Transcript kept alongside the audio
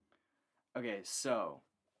Okay, so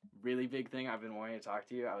really big thing I've been wanting to talk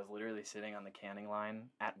to you. I was literally sitting on the canning line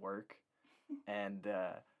at work, and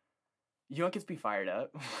you know what gets me fired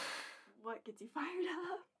up? What gets you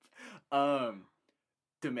fired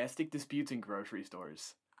Domestic disputes in grocery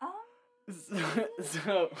stores. up?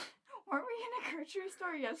 So Weren't we in a grocery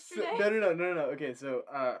store yesterday? no. Okay, so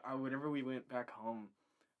whenever we went back home,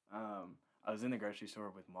 I was in the grocery store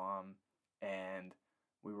with Mom, and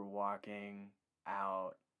we were walking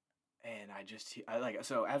out, and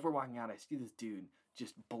so as we're walking out, I see this dude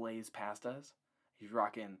just blaze past us. He's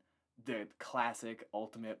rocking the classic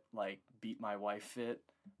ultimate like beat my wife fit,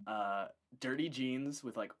 dirty jeans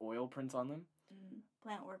with like oil prints on them.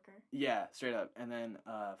 Plant worker. Yeah, straight up. And then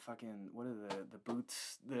fucking what are the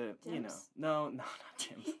boots? The Tim's? you know. No, not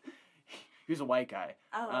Tim's. He was a white guy.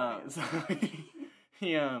 Oh, okay. So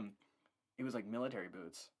he was like military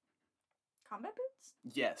boots. Combat boots?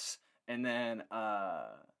 Yes. And then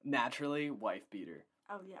naturally wife beater.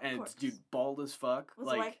 Oh yeah, And of course. dude, bald as fuck. Was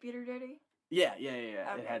like, the wife beater dirty? Yeah. Okay,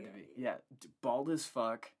 It had to be. Yeah. Bald as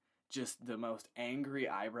fuck. Just the most angry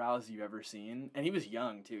eyebrows you've ever seen. And he was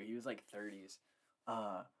young too. He was like 30s.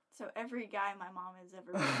 So every guy my mom has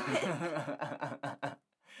ever been with.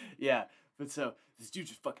 Yeah, but so this dude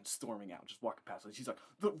just fucking storming out, just walking past us. She's like,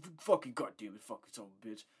 "The fucking goddamn it, fucking son of a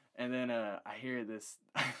bitch!" And then I hear this,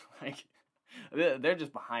 like, they're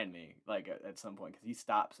just behind me, like at some point, because he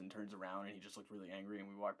stops and turns around and he just looks really angry, and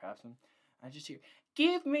we walk past him. I just hear,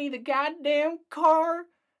 "Give me the goddamn car."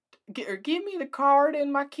 Or give me the card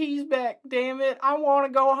and my keys back, damn it. I want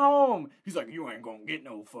to go home. He's like, you ain't gonna get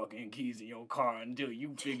no fucking keys in your car until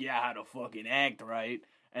you figure out how to fucking act right.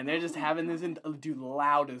 And they're just having this dude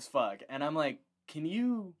loud as fuck. And I'm like, can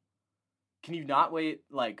you not wait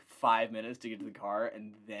like 5 minutes to get to the car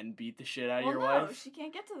and then beat the shit out of your wife? No, she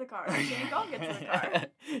can't get to the car. She ain't gonna get to the car.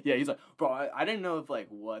 Yeah, he's like, bro, I didn't know if like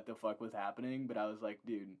what the fuck was happening, but I was like,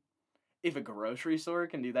 dude, if a grocery store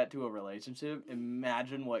can do that to a relationship,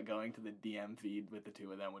 imagine what going to the DM feed with the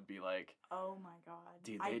two of them would be like. Oh my god.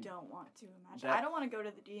 Dude, I don't want to imagine. That... I don't want to go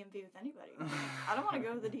to the DMV with anybody. I don't want to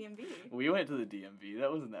go to the DMV. We went to the DMV.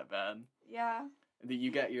 That wasn't that bad. Yeah.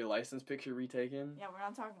 You got your license picture retaken? Yeah, we're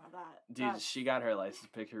not talking about that. Dude, she got her license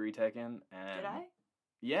picture retaken. And did I?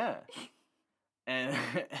 Yeah. and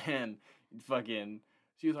fucking...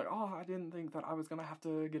 She was like, oh, I didn't think that I was going to have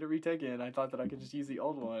to get it retaken. I thought that I could just use the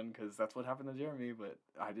old one because that's what happened to Jeremy. But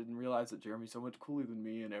I didn't realize that Jeremy's so much cooler than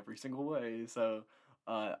me in every single way. So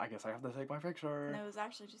I guess I have to take my picture. And it was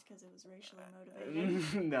actually just because it was racially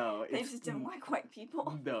motivated. No. They just didn't like white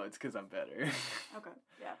people. No, it's because I'm better. Okay.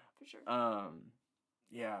 Yeah, for sure.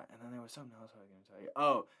 Yeah, and then there was something else I was going to tell you.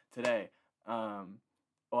 Oh, today.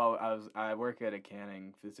 Well, I work at a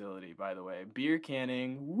canning facility, by the way. Beer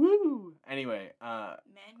canning, woo! Anyway,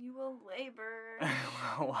 manual labor.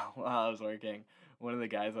 while I was working, one of the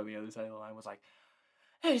guys on the other side of the line was like,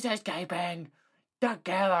 "He's escaping! The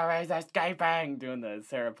killer is escaping!" Doing the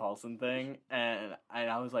Sarah Paulson thing, and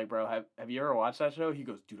I was like, "Bro, have you ever watched that show?" He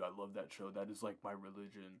goes, "Dude, I love that show. That is like my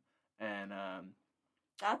religion." And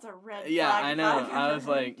that's a red flag. Yeah, I know. I was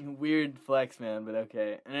like, weird flex, man, but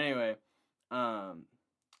okay. And anyway,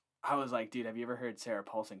 I was like, dude, have you ever heard Sarah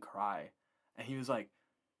Paulson cry? And he was like,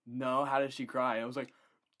 no, how does she cry? And I was like,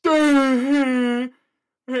 and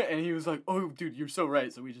he was like, oh, dude, you're so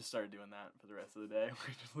right. So we just started doing that for the rest of the day.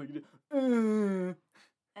 We just looked at And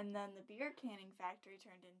then the beer canning factory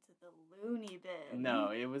turned into the loony bin.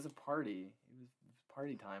 No, it was a party. It was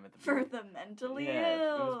party time at the for the mentally ill.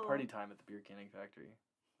 Yeah, it was party time at the beer canning factory.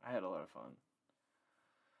 I had a lot of fun.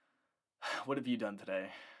 What have you done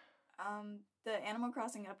today? The Animal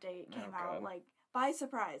Crossing update came out, like, by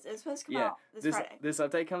surprise. It was supposed to come out this Friday. This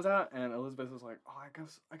update comes out, and Elizabeth was like, oh,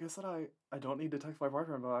 I guess that I don't need to text my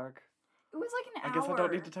boyfriend back. It was like an hour. I guess I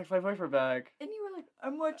don't need to text my boyfriend back. And you were like,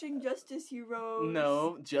 I'm watching Justice Heroes.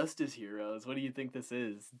 No, Justice Heroes. What do you think this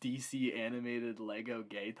is? DC animated Lego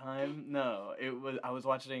gay time? No, I was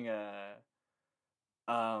watching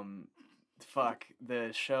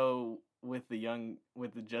the show with the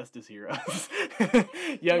Justice Heroes.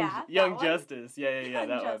 young Justice. Yeah,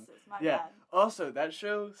 that Justice, one. My bad. Also, that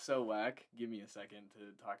show, so whack. Give me a second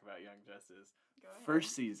to talk about Young Justice. Go ahead.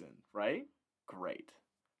 First season, right? Great.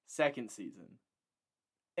 Second season,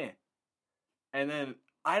 And then,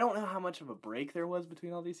 I don't know how much of a break there was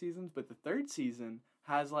between all these seasons, but the third season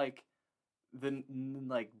has, like, the,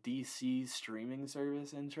 like, DC streaming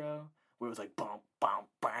service intro, where it was like, bum, bum,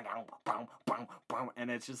 bum, bum, bum, bum,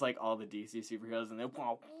 and it's just, like, all the DC superheroes, and they,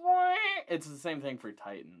 it's the same thing for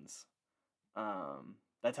Titans.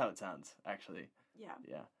 That's how it sounds, actually. Yeah.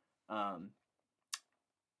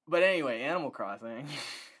 But anyway, Animal Crossing.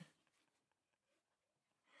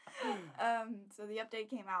 So the update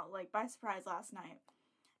came out, like, by surprise last night.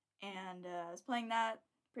 And I was playing that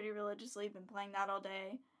pretty religiously. Been playing that all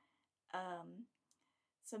day.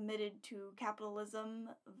 Submitted to capitalism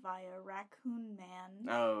via Raccoon Man.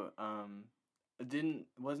 Oh,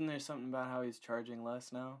 wasn't there something about how he's charging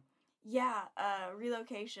less now? Yeah,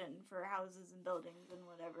 relocation for houses and buildings and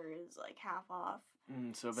whatever is, like, half off.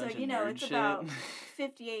 So a bunch of nerd it's shit. about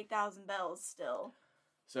 58,000 bells still.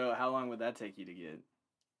 So how long would that take you to get?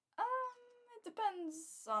 It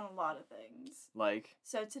depends on a lot of things. Like?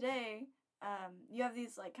 So today, you have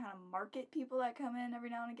these, like, kind of market people that come in every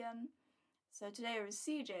now and again. So today it was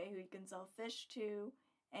CJ, who you can sell fish to,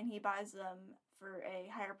 and he buys them for a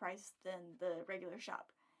higher price than the regular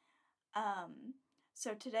shop.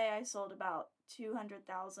 So today I sold about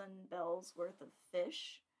 200,000 bells worth of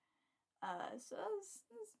fish. So it's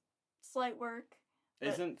slight work.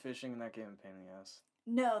 Isn't fishing in that game a pain in the ass?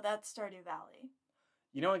 No, that's Stardew Valley.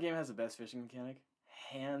 You know what game has the best fishing mechanic?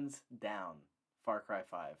 Hands down, Far Cry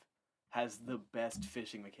 5 has the best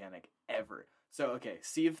fishing mechanic ever. So, okay,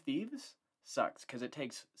 Sea of Thieves sucks because it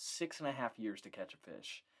takes 6.5 years to catch a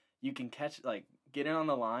fish. You can catch, like, get in on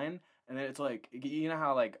the line, and then it's like, you know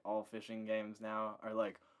how, like, all fishing games now are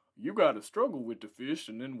like, you gotta struggle with the fish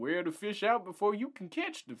and then wear the fish out before you can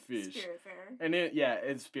catch the fish. Spiritfarer. And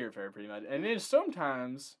it's Spiritfarer pretty much. And then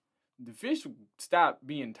sometimes the fish will stop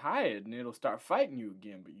being tired and it'll start fighting you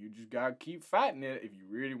again, but you just gotta keep fighting it if you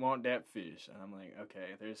really want that fish. And I'm like,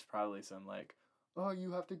 okay, there's probably some like, oh,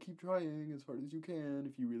 you have to keep trying as hard as you can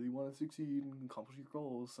if you really want to succeed and accomplish your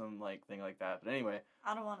goals, some like thing like that. But anyway.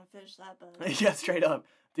 I don't want to fish that bad. Yeah, straight up.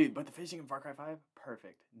 Dude, but the fishing in Far Cry 5,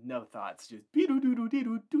 perfect. No thoughts. Just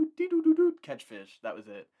catch fish. That was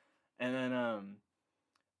it. And then,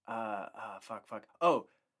 fuck. Oh,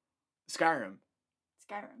 Skyrim.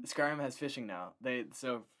 Skyrim has fishing now. They're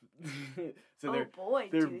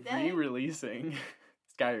re-releasing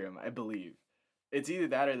Skyrim, I believe. It's either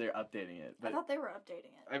that or they're updating it. But I thought they were updating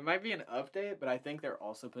it. It might be an update, but I think they're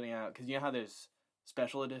also putting out, because you know how there's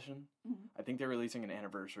special edition? Mm-hmm. I think they're releasing an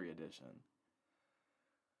anniversary edition.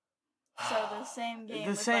 So the same game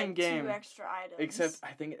with like 2 extra items. Except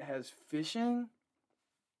I think it has fishing.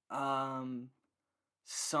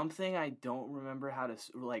 Something I don't remember how to,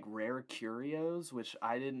 like rare curios, which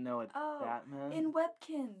I didn't know what that meant. In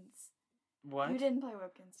Webkins. What? You didn't play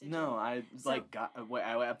Webkins, did you? No, I fuck,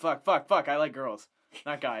 I like girls,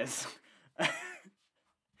 not guys.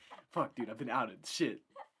 Fuck, dude, I've been outed. Shit.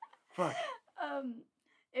 Fuck.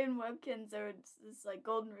 In Webkins, there was this, like,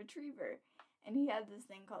 golden retriever, and he had this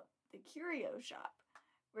thing called the Curio Shop,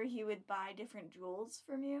 where he would buy different jewels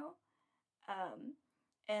from you.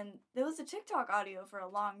 And there was a TikTok audio for a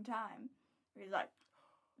long time, where he's like,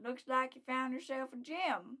 looks like you found yourself a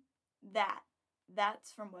gem.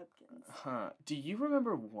 That's from Webkins. Huh. Do you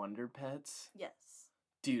remember Wonder Pets? Yes.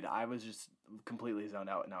 Dude, I was just completely zoned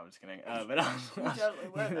out. No, I'm just kidding. But I was, you totally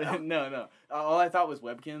were, though. No. All I thought was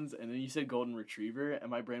Webkins, and then you said Golden Retriever, and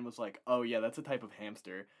my brain was like, oh, yeah, that's a type of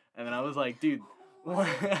hamster. And then I was like, dude. What?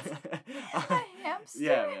 A hamster?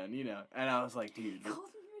 Yeah, man, you know. And I was like, dude.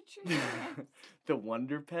 Golden Retriever. The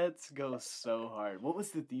Wonder Pets go so hard. What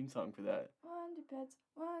was the theme song for that? Wonder Pets,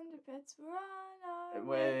 run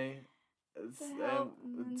away.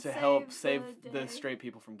 To help save the straight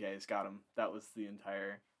people from gays. Got him. That was the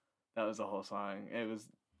whole song. It was,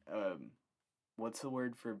 what's the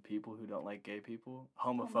word for people who don't like gay people?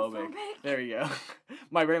 Homophobic. There you go.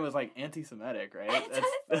 My brain was like anti-Semitic, right?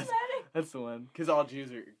 Anti-Semitic. That's the one. Because all Jews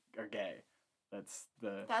are gay. That's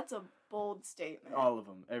a bold statement. All of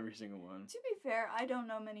them. Every single one. To be fair, I don't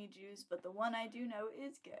know many Jews, but the one I do know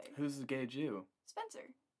is gay. Who's the gay Jew?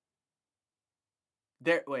 Spencer.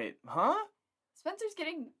 Wait, huh?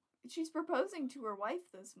 She's proposing to her wife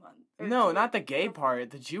this month. No, not the gay part.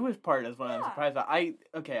 The Jewish part is what I'm surprised about. I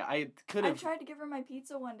could have. I tried to give her my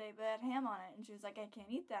pizza one day, but it had ham on it, and she was like, I can't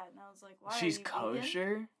eat that. And I was like, why? She's are you kosher?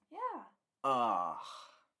 vegan? Yeah.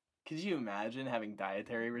 Could you imagine having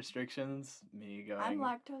dietary restrictions? Me going. I'm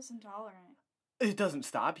lactose intolerant. It doesn't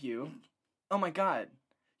stop you. Oh my god.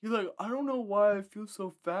 You're like, I don't know why I feel so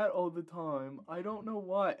fat all the time. I don't know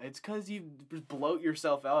why. It's because you just bloat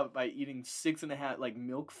yourself out by eating 6.5, like,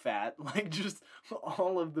 milk fat. Like, just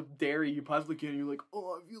all of the dairy you possibly can. You're like,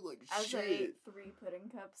 oh, I feel like shit. I ate 3 pudding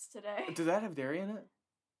cups today. Does that have dairy in it?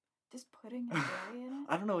 Does pudding have dairy in it?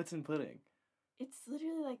 I don't know what's in pudding. It's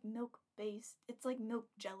literally, like, milk-based. It's like milk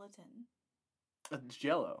gelatin. It's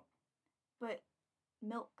Jell-O. But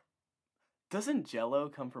milk. Doesn't Jell-O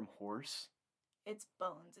come from horse? It's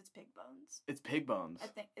bones. It's pig bones. It's pig bones. I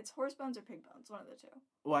think it's horse bones or pig bones. One of the two.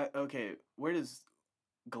 Why? Okay, where does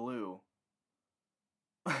glue?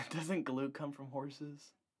 Doesn't glue come from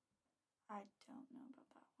horses? I don't know about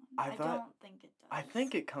that one. I I thought- don't think it does. I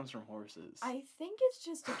think it comes from horses. I think it's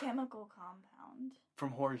just a chemical compound.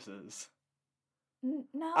 From horses.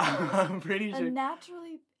 No. I'm pretty A sure.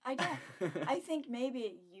 naturally... I don't... I think maybe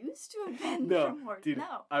it used to have been No, from horses. dude,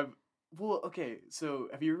 No. Well, okay, so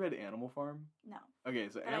have you ever read Animal Farm? No. Okay,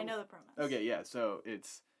 so But I know the premise. Okay, yeah, so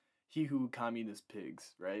it's he who communist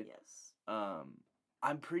pigs, right? Yes.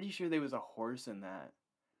 I'm pretty sure there was a horse in that,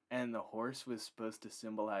 and the horse was supposed to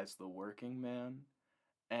symbolize the working man,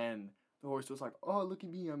 and the horse was like, "Oh, look at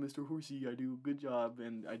me, I'm Mr. Horsey. I do a good job,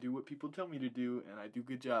 and I do what people tell me to do, and I do a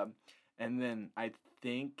good job." And then I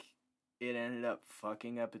think it ended up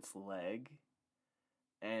fucking up its leg,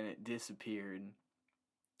 and it disappeared.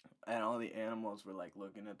 And all the animals were like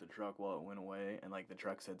looking at the truck while it went away, and like the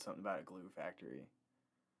truck said something about a glue factory.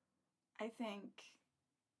 I think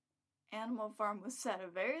Animal Farm was set a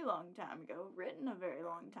very long time ago, written a very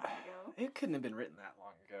long time ago. It couldn't have been written that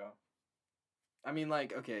long ago. I mean,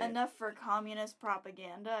 like, okay. Enough for communist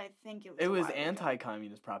propaganda. I think it was. It a was while ago.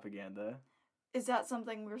 anti-communist propaganda. Is that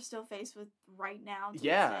something we're still faced with right now? To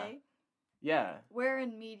Yeah. This day? Yeah. Where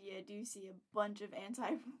in media do you see a bunch of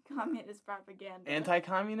anti-communist propaganda?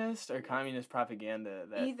 Anti-communist or communist propaganda?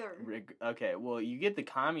 That Either. Okay, well, you get the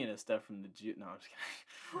communist stuff from the Jew. No,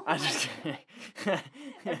 I'm just kidding. I'm just kidding.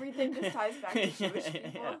 Everything just ties back to Jewish people.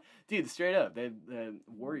 Yeah. Dude, straight up. The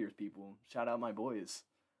Warriors people. Shout out my boys.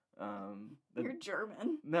 You're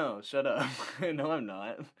German. No, shut up. No, I'm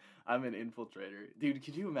not. I'm an infiltrator. Dude,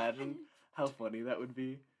 could you imagine how funny that would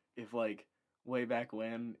be if, like, way back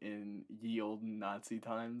when in ye old Nazi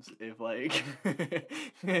times, if like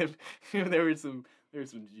if there were some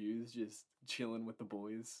Jews just chilling with the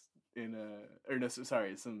boys in or no,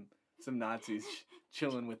 sorry, some Nazis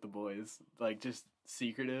chilling with the boys, like just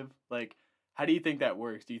secretive. Like, how do you think that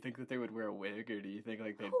works? Do you think that they would wear a wig, or do you think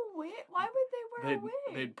like they'd Why would they wear a wig?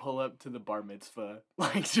 they'd pull up to the bar mitzvah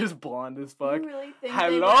like just blonde as fuck? You really think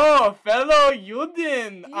Hello, fellow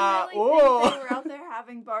Yudin. Do you really think they were out there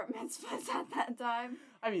having bar mitzvahs at that time?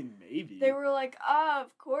 I mean, maybe. They were like,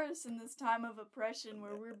 of course, in this time of oppression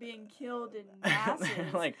where we're being killed in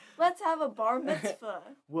masses, like, let's have a bar mitzvah.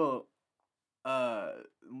 Well,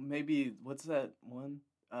 maybe, what's that one?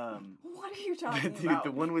 What are you talking Dude, about?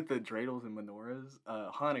 the one with the dreidels and menorahs?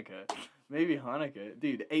 Hanukkah. Maybe Hanukkah.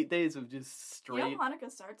 Dude, 8 days of just straight... You know Hanukkah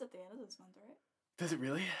starts at the end of this month, right? Does it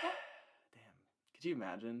really? Yeah. Damn. Could you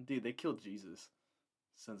imagine? Dude, they killed Jesus.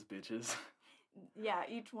 Sons of bitches. Yeah,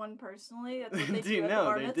 each one personally. That's what they Dude, do at no, the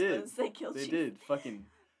bar they mitzvahs. did. They killed They Jesus. did. Fucking...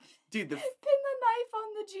 Dude, the... Pin the knife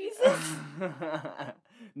on the Jesus.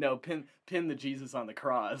 No, pin the Jesus on the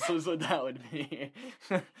cross is what that would be.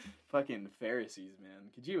 Fucking Pharisees, man.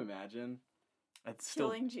 Could you imagine? That's still...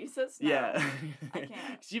 Killing Jesus? No, Yeah. I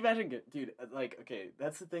can't. Could you imagine, dude, like, okay,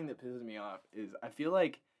 that's the thing that pisses me off, is I feel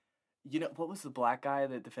like, you know, what was the black guy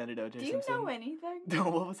that defended O.J. Do you Simpson? know anything? No,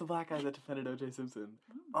 what was the black guy that defended O.J. Simpson?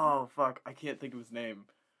 Oh. Oh, fuck, I can't think of his name.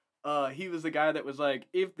 He was the guy that was like,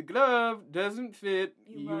 if the glove doesn't fit,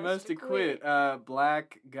 you must acquit.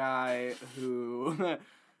 Black guy who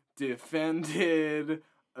defended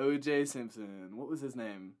O.J. Simpson. What was his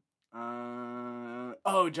name?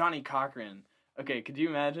 Johnny Cochran. Okay, could you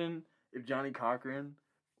imagine if Johnny Cochran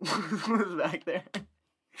was back there?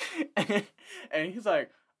 And he's like,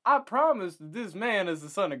 I promise that this man is the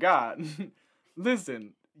son of God.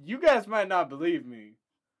 Listen, you guys might not believe me,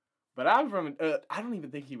 but I'm from... I don't even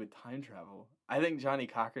think he would time travel. I think Johnny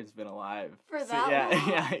Cochran's been alive. For that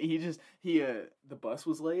long? Yeah, the bus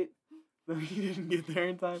was late. So he didn't get there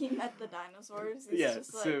in time. He met the dinosaurs. He's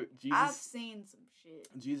just like, so Jesus... I've seen some shit.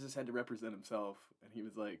 Jesus had to represent himself, and he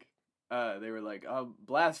was like... they were like, oh,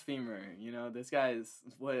 blasphemer, you know, this guy is...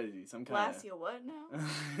 What is he? Some kind Blast you what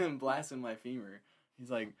now? of... Blasting my femur. He's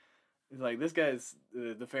like, this guy's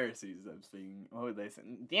the Pharisees. I'm speaking. What would they say?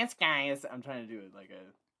 This guy is. I'm trying to do it like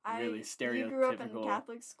a really stereotypical. You grew up in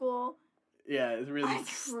Catholic school. Yeah, it's a really I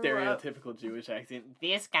grew stereotypical Jewish accent.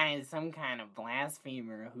 This guy is some kind of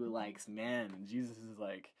blasphemer who likes men, and Jesus is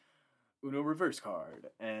like, Uno reverse card,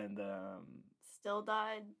 and Still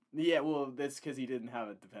died. Yeah, well, that's because he didn't have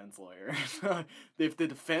a defense lawyer. So if the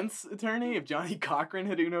defense attorney, if Johnny Cochran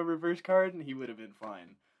had Uno reverse card, he would have been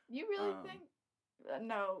fine. You really think?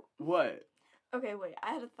 No. What? Okay, wait.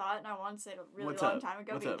 I had a thought, and I wanted to say it a really What's long up? time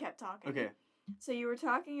ago, What's but you up? kept talking. Okay. So you were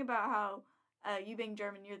talking about how you being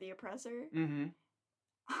German, you're the oppressor. Mm-hmm.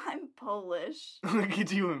 I'm Polish. Could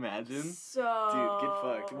you imagine? So... Dude, get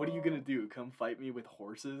fucked. What are you gonna do? Come fight me with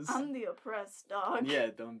horses? I'm the oppressed dog. Yeah,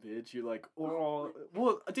 dumb bitch. You're like, oh...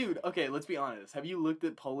 Well, dude, okay, let's be honest. Have you looked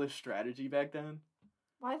at Polish strategy back then?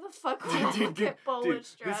 Why the fuck would I look at Polish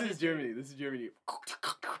strategy? This is Germany.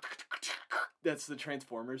 that's the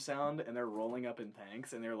Transformers sound, and they're rolling up in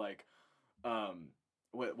tanks, and they're like,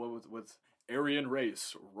 what's Aryan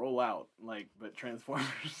race roll out, like, but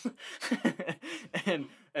Transformers, and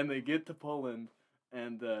they get to Poland,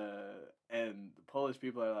 and the Polish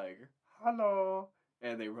people are like, hello,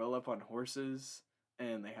 and they roll up on horses,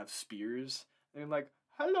 and they have spears, and they're like,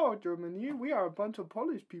 hello, Germany, we are a bunch of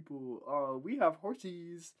Polish people, we have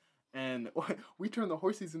horses. And we turn the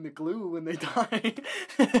horses into glue when they die.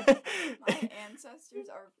 My ancestors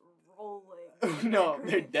are rolling. No,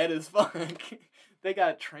 they're dead as fuck. They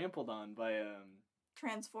got trampled on by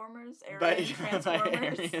Transformers, by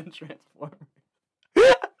Transformers. Aryan Transformers.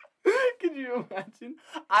 Could you imagine?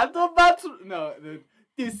 I'm about to why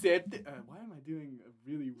am I doing a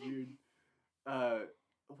really weird?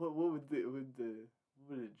 What would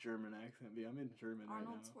a German accent be? I'm in German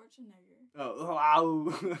Arnold right now. Schwarzenegger. Oh,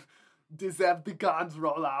 wow. Decepticons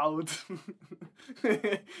roll out.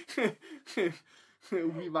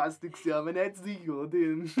 We must exterminate the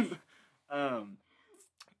Juden.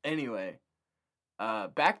 Anyway,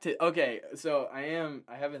 back to, okay, so I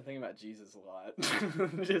have been thinking about Jesus a lot.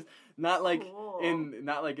 Just not like Cool.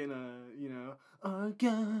 not like in a, our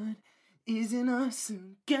God is an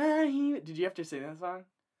awesome guy. Did you have to sing that song?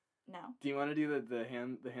 No. Do you want to do the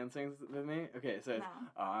hand sings with me? Okay, so it's, No.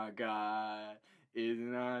 our God is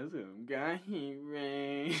an awesome guy. He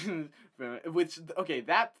reigns from, which, okay,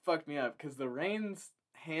 that fucked me up because the reigns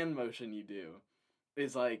hand motion you do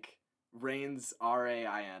is like reigns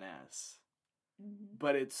RAINS. Mm-hmm.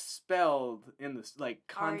 But it's spelled in the like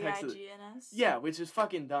context of REIGNS? Yeah, which is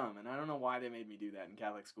fucking dumb, and I don't know why they made me do that in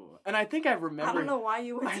Catholic school. And I think I remember. I don't know why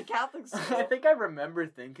you went to Catholic school. I think I remember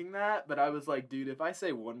thinking that, but I was like, dude, if I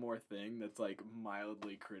say one more thing that's like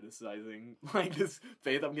mildly criticizing like this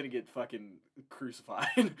faith, I'm gonna get fucking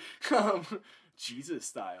crucified. Jesus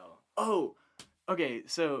style. Oh, okay.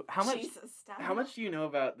 So how much? Jesus style. How much do you know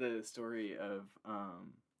about the story of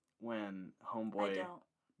when Homeboy I don't.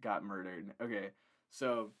 got murdered? Okay,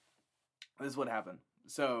 so this is what happened.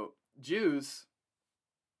 So Jews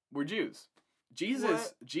were Jews.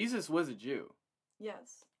 Jesus was a Jew,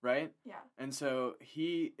 Yes. right? Yeah. And so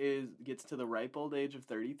he gets to the ripe old age of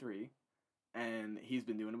 33, and he's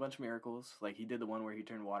been doing a bunch of miracles. Like he did the one where he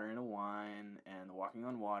turned water into wine, and walking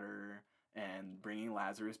on water, and bringing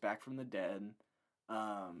Lazarus back from the dead.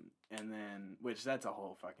 And then, which that's a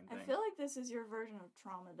whole fucking thing. I feel like this is your version of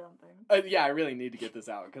trauma dumping. Yeah, I really need to get this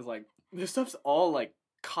out because like this stuff's all like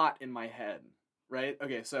caught in my head, right?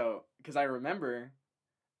 Okay, so because I remember,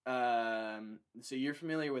 so you're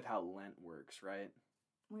familiar with how Lent works, right?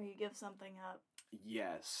 Where you give something up.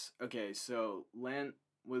 Yes. Okay, so Lent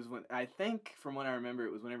was when I think from what I remember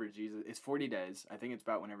it was whenever Jesus. It's 40 days. I think it's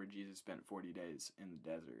about whenever Jesus spent 40 days in the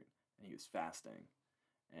desert and he was fasting,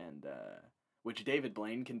 and which David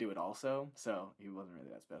Blaine can do it also, so he wasn't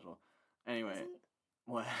really that special. Anyway,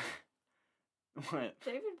 what? What?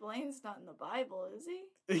 David Blaine's not in the Bible, is he?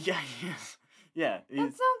 Yeah, he is. Yeah. That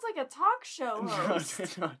sounds like a talk show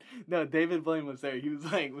host. No, David Blaine was there. He was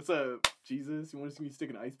like, "What's up, Jesus? You want to see me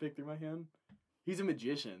stick an ice pick through my hand?" He's a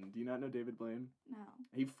magician. Do you not know David Blaine? No.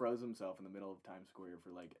 He froze himself in the middle of Times Square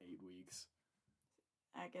for like 8 weeks.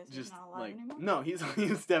 I guess he's not alive anymore? No, he's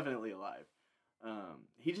definitely alive.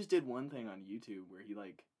 He just did one thing on YouTube where he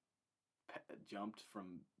like jumped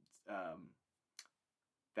from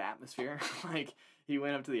the atmosphere. Like he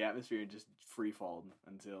went up to the atmosphere and just free falled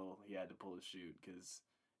until he had to pull his chute because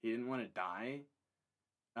he didn't want to die.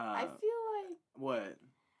 I feel like what?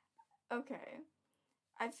 Okay,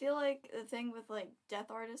 I feel like the thing with like death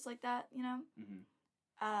artists like that, you know,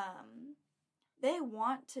 they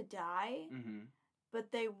want to die,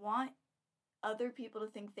 but they want other people to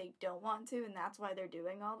think they don't want to, and that's why they're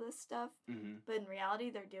doing all this stuff. But in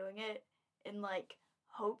reality, they're doing it in like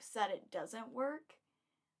hopes that it doesn't work.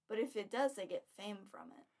 But if it does, they get fame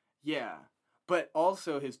from it. Yeah, but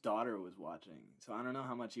also his daughter was watching, so I don't know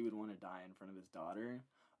how much he would want to die in front of his daughter.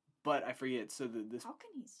 But I forget. So this. How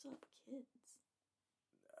can he still have kids?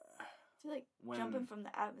 I feel like jumping from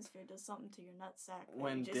the atmosphere does something to your nutsack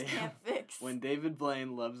that you just can't fix. When David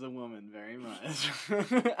Blaine loves a woman very much. I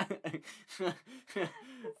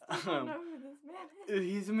don't know who this man is.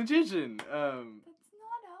 He's a magician. That's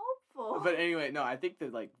not helpful. But anyway, no, I think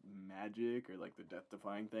that like magic or like the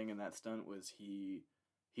death-defying thing in that stunt was he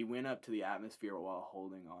went up to the atmosphere while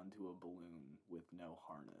holding onto a balloon with no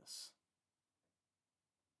harness.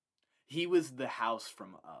 He was the house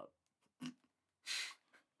from Up.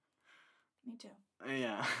 Me too.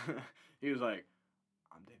 Yeah. He was like,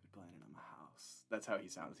 I'm David Blaine and I'm a house. That's how he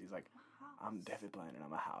sounds. He's like, I'm David Blaine and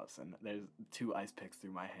I'm a house. And there's 2 ice picks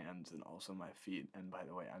through my hands and also my feet. And by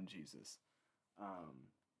the way, I'm Jesus.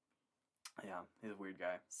 Yeah, he's a weird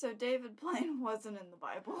guy. So David Blaine wasn't in the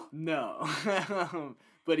Bible. No.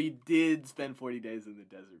 But he did spend 40 days in the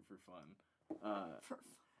desert for fun.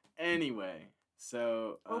 Anyway,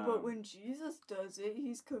 so... but when Jesus does it,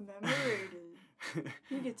 he's commemorated.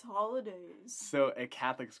 He gets holidays. So at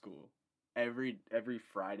Catholic school, every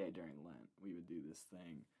Friday during Lent, we would do this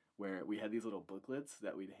thing where we had these little booklets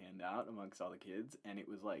that we'd hand out amongst all the kids, and it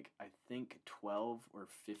was like, I think 12 or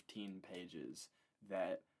 15 pages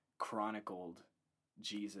that chronicled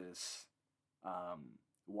Jesus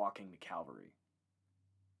walking to Calvary.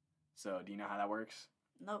 So, do you know how that works?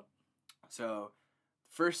 Nope. So,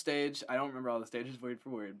 first stage, I don't remember all the stages word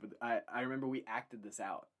for word, but I remember we acted this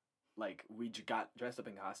out. Like, we got dressed up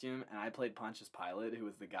in costume, and I played Pontius Pilate, who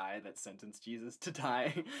was the guy that sentenced Jesus to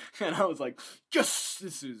die. And I was like, yes,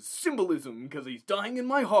 this is symbolism, because he's dying in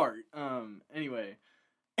my heart. Anyway.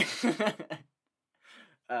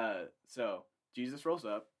 So, Jesus rolls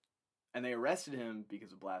up, and they arrested him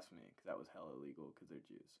because of blasphemy, because that was hella illegal, because they're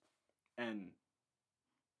Jews. And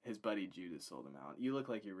his buddy Judas sold him out. You look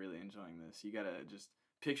like you're really enjoying this. You gotta just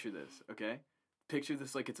picture this, okay? Picture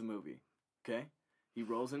this like it's a movie, okay? He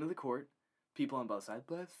rolls into the court. People on both sides,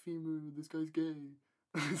 blasphemer, this guy's gay.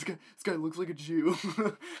 this guy looks like a Jew.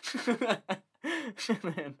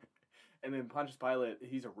 and then Pontius Pilate,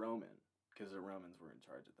 he's a Roman, because the Romans were in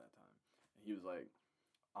charge at that time. And he was like,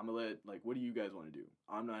 I'm gonna let, like, what do you guys want to do?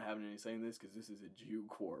 I'm not having any say in this, because this is a Jew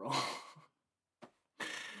quarrel.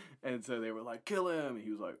 And so they were like, kill him. And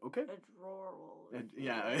he was like, okay. A drawer.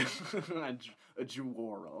 Yeah, a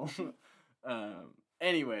Jew.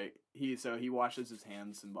 Anyway, he washes his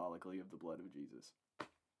hands symbolically of the blood of Jesus.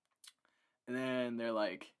 And then they're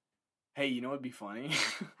like, hey, you know what'd be funny?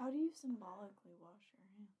 How do you symbolically wash your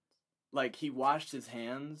hands? Like, he washed his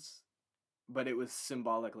hands, but it was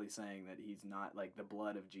symbolically saying that he's not, like, the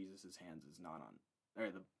blood of Jesus' hands is not on,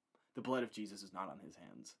 or the blood of Jesus is not on his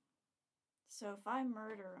hands. So if I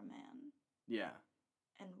murder a man, yeah,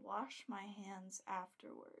 and wash my hands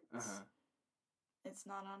afterwards, it's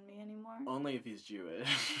not on me anymore? Only if he's Jewish.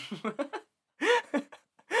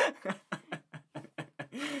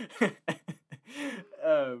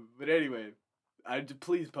 But anyway,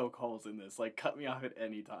 please poke holes in this. Like, cut me off at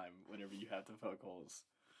any time whenever you have to poke holes.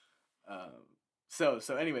 So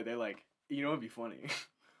anyway, they're like, you know what'd be funny?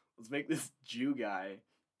 Let's make this Jew guy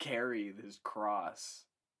carry his cross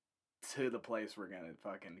to the place we're gonna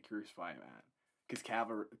fucking crucify him at. Because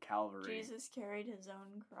Calvary... Jesus carried his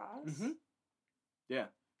own cross? Mm-hmm. Yeah.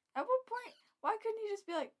 At what point, why couldn't he just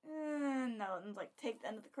be like, no, and like take the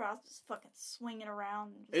end of the cross, just fucking swing it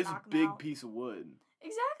around and just knock him out? It's a big piece of wood.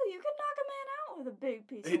 Exactly, you could knock a man out with a big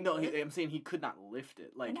piece of wood. No, I'm saying he could not lift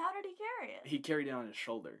it. Like, and how did he carry it? He carried it on his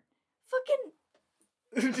shoulder. Fucking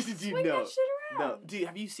swing that shit around. No, dude,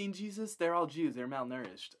 have you seen Jesus? They're all Jews. They're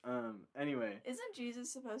malnourished. Anyway. Isn't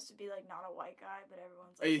Jesus supposed to be like not a white guy, but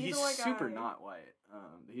everyone's like he's a white super guy. not white.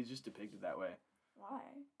 He's just depicted that way. Why?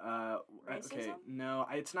 Racism? Okay, no,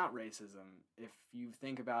 it's not racism. If you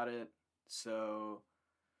think about it, so...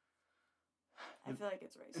 I feel like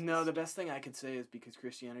it's racist. No, the best thing I could say is because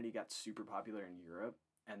Christianity got super popular in Europe,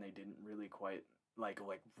 and they didn't really quite, like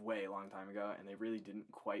way long time ago, and they really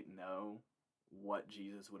didn't quite know what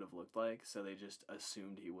Jesus would have looked like, so they just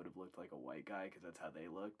assumed he would have looked like a white guy because that's how they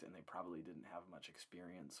looked, and they probably didn't have much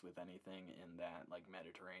experience with anything in that, like,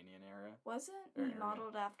 Mediterranean era. Wasn't he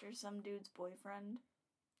modeled after some dude's boyfriend?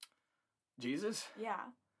 Jesus?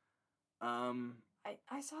 Yeah.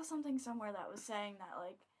 I saw something somewhere that was saying that,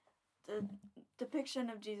 like, the depiction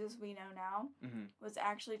of Jesus we know now was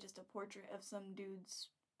actually just a portrait of some dude's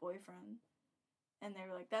boyfriend. And they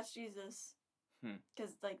were like, that's Jesus.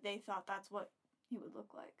 Because, like, they thought that's what he would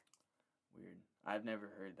look like. Weird. I've never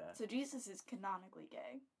heard that. So Jesus is canonically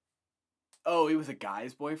gay. Oh, he was a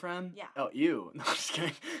guy's boyfriend? Yeah. Oh, ew. No, I'm just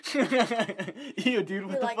kidding. Ew, dude,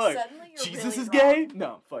 what the fuck? Jesus is really gay?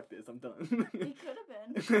 No, fuck this. I'm done. He could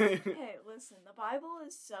have been. Hey, listen. The Bible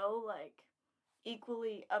is so, like,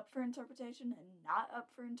 equally up for interpretation and not up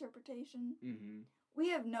for interpretation. Mm-hmm. We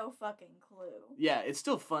have no fucking clue. Yeah, it's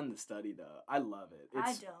still fun to study, though. I love it.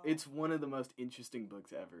 I don't. It's one of the most interesting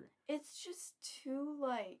books ever. It's just too,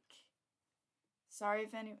 like... Sorry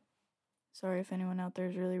if anyone out there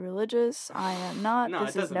is really religious. I am not. No,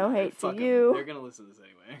 this is no hate to you. They're gonna listen to this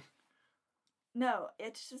anyway. No,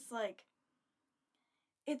 it's just like...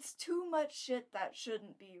 It's too much shit that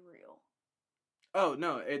shouldn't be real. Oh,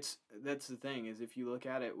 no, that's the thing, is if you look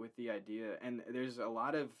at it with the idea, and there's a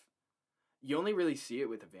lot of... You only really see it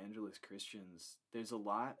with evangelist Christians. There's a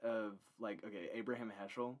lot of, like, okay, Abraham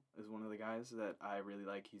Heschel is one of the guys that I really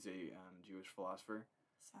like. He's a Jewish philosopher.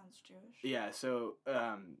 Sounds Jewish. Yeah, so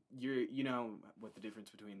you know what the difference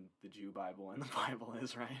between the Jew Bible and the Bible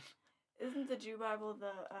is, right? Isn't the Jew Bible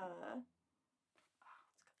the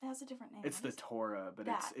it has a different name. It's the Torah, but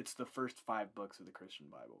that? it's the first 5 books of the Christian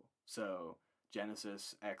Bible. So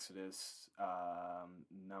Genesis, Exodus,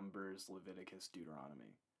 Numbers, Leviticus,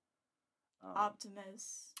 Deuteronomy.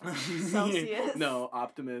 Optimus, Celsius. No,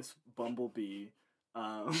 Optimus, Bumblebee,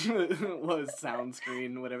 was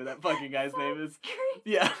Soundscreen, whatever that fucking guy's name is.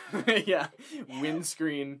 Yeah, yeah.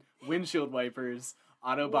 Windscreen, windshield wipers,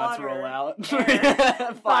 Autobots Water, roll out,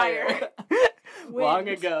 air, fire. Long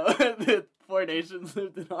Wind. ago, the 4 nations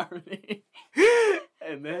lived in harmony,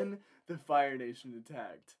 and then the Fire Nation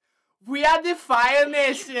attacked. We are the Fire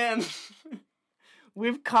Nation.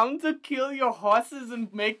 We've come to kill your horses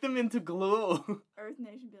and make them into glue. Earth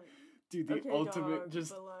Nation be like, Dude, the okay, ultimate, dog,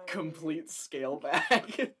 just but like- complete scale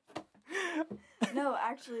back. No,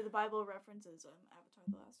 actually, the Bible references Avatar: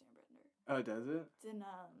 The Last Airbender. Oh, does it? It's in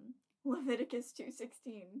Leviticus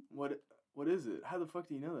 2:16. What is it? How the fuck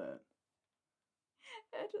do you know that?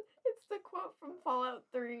 It's the quote from Fallout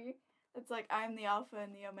 3. It's like, I'm the Alpha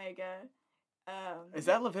and the Omega. Is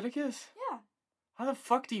that Leviticus? Yeah, How the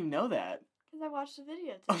fuck do you know that? because I watched the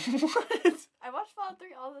video today. What? I watch Fallout 3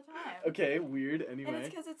 all the time. Okay, weird. And Anyway, it's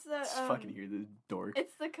because it's the just fucking hear this dork.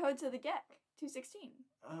 it's the code to the GEC 2:16.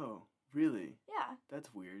 Oh, really? Yeah.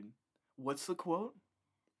 That's weird. What's the quote?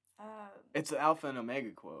 Um, It's the Alpha and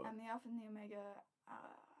Omega quote. I'm the Alpha and the Omega. I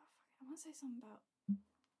want to say something about.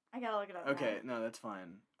 I gotta look it up. Okay, now. no, that's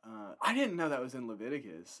fine. I didn't know that was in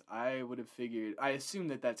Leviticus. I would have figured. I assume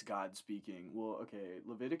that that's God speaking. Well, okay,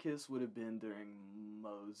 Leviticus would have been during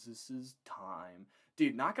Moses' time.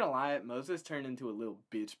 Dude, not gonna lie, Moses turned into a little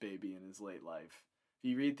bitch baby in his late life. If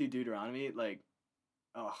you read through Deuteronomy, like,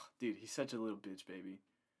 oh, dude, he's such a little bitch baby.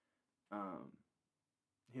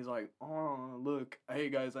 He's like, oh, look, hey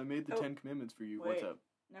guys, I made the 10 commandments for you. What's wait. up?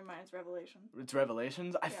 Never mind, it's Revelation. It's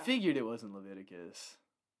Revelations? I Yeah. figured it wasn't Leviticus.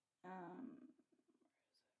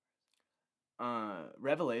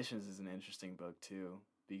 Revelations is an interesting book too,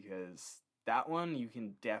 because that one you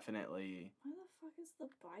can definitely. Why the fuck is the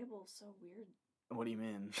Bible so weird? What do you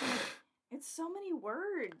mean? It's so many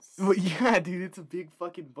words. Well, yeah, dude, it's a big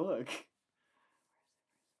fucking book.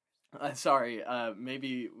 Sorry,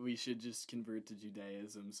 maybe we should just convert to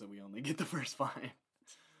Judaism so we only get the first 5.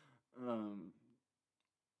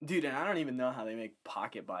 Dude, and I don't even know how they make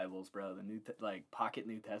pocket Bibles, bro. The pocket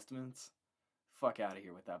New Testaments. Fuck out of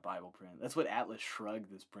here with that Bible print. That's what Atlas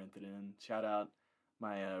Shrugged is printed in. Shout out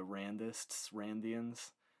my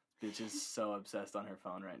Randians. Bitch is so obsessed on her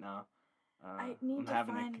phone right now. I need I'm to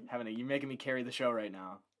having you're making me carry the show right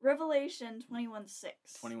now. Revelation 21:6.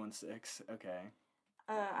 21:6. Okay.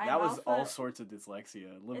 That was all sorts of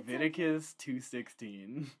dyslexia. Leviticus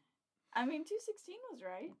 2:16. I mean, 2:16 was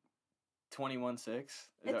right. 21:6.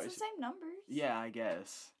 It's the same numbers. Yeah, I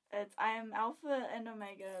guess. It's I am Alpha and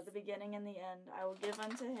Omega, the beginning and the end. I will give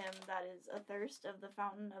unto him that is athirst of the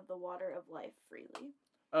fountain of the water of life freely.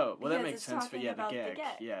 Oh, well, that Because makes it's sense for talking the about the Gek.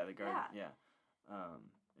 Gek. Yeah, the garden. Yeah. Yeah.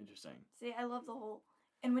 Interesting. See, I love the whole.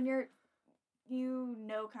 And when you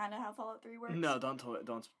know kind of how Fallout 3 works. No, don't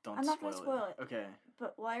I'm not gonna spoil it. Okay.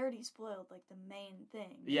 But I already spoiled like the main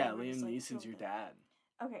thing. Yeah, Where Liam it's, like, Neeson's your killed them. dad.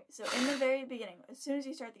 Okay, so in the very beginning, as soon as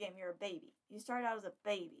you start the game, you're a baby. You start out as a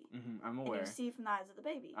baby. Mm-hmm, I'm And aware. you see from the eyes of the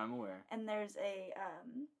baby. I'm aware. And there's a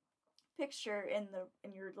picture in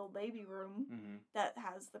your little baby room Mm-hmm. that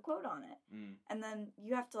has the quote on it. Mm. And then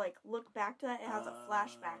you have to like look back to that. It has a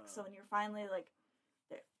flashback. So when you're finally like,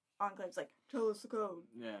 the Enclave's like, tell us the code.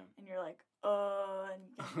 Yeah. And you're like, and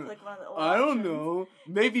you can click one of the old I don't options. know.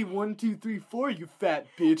 Maybe 1, 2, 3, 4. You fat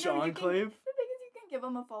bitch, No, Enclave. The thing is, you can give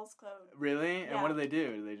them a false code. Really? And Yeah. what do?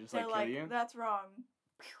 Do they just They're like kill you? That's wrong.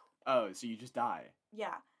 Oh, so you just die.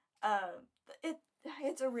 Yeah.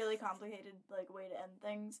 It's a really complicated like way to end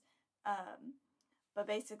things. But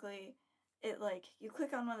basically, it like you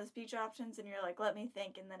click on one of the speech options and you're like, let me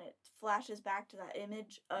think, and then it flashes back to that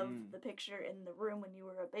image of the picture in the room when you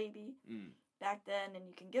were a baby back then, and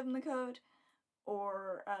you can give them the code,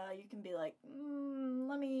 or you can be like,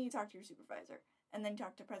 let me talk to your supervisor, and then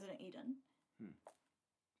talk to President Eden.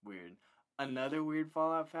 Weird. Another weird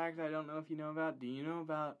Fallout fact I don't know if you know about. Do you know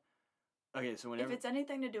about? Okay, so whenever If it's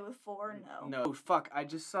anything to do with 4, no. No. Oh, fuck, I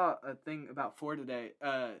just saw a thing about 4 today.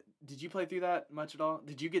 Did you play through that much at all?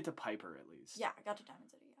 Did you get to Piper at least? Yeah, I got to Diamond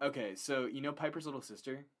City. Yeah. Okay, so you know Piper's little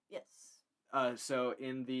sister? Yes. So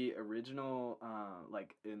in the original,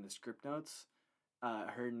 like in the script notes,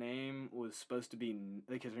 her name was supposed to be,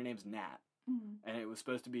 because her name's Nat, Mm-hmm. and it was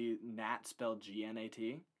supposed to be Nat spelled Gnat,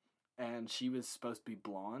 and she was supposed to be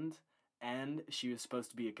blonde, and she was supposed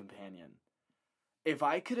to be a companion. If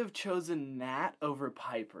I could have chosen Nat over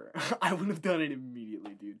Piper, I would have done it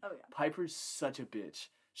immediately, dude. Oh yeah. Piper's such a bitch.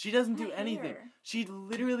 She doesn't do I hate anything. her. She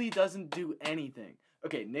literally doesn't do anything.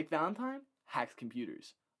 Okay, Nick Valentine hacks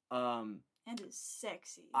computers. And is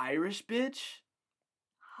sexy. Irish bitch.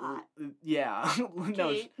 Hot. Yeah. No.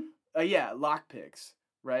 Kate. Yeah. Lockpicks.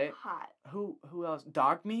 Right. Hot. Who else?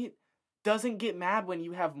 Dog meat doesn't get mad when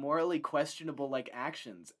you have morally questionable like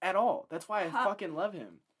actions at all. That's why I fucking love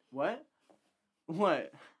him. What?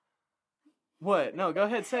 What? What? No, go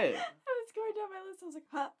ahead, say it. I was going down my list. I was like,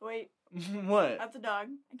 huh, wait. What? That's a dog.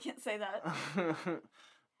 I can't say that.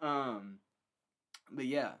 But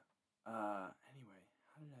yeah. Anyway,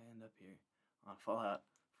 how did I end up here on Fallout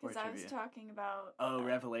 4 Because I was trivia? talking about...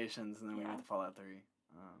 Revelations, and then we went to Fallout 3.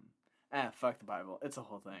 Fuck the Bible. It's a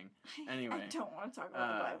whole thing. Anyway. I don't want to talk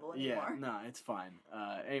about the Bible anymore. Yeah, no, it's fine.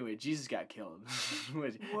 Anyway, Jesus got killed.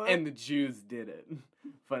 What? And the Jews did it.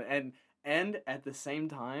 But, and at the same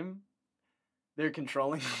time, they're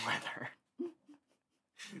controlling the weather.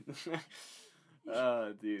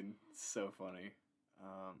 Oh, dude. It's so funny.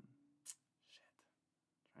 Shit.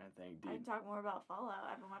 Trying to think, dude. I'd talk more about Fallout.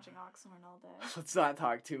 I've been watching Oxhorn all day. Let's not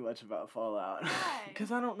talk too much about Fallout. Why?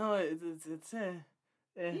 Because I don't know. It's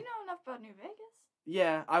You know enough about New Vegas?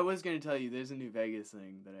 Yeah, I was going to tell you, there's a New Vegas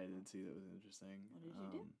thing that I did see that was interesting. What did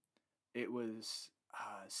you do? It was,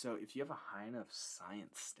 so if you have a high enough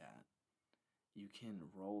science stat, you can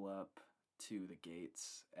roll up to the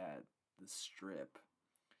gates at the Strip,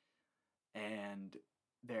 and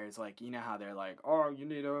there's like, you know how they're like, oh, you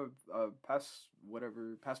need a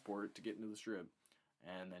passport to get into the Strip,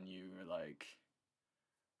 and then you're like,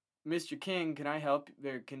 Mr. King, can I help?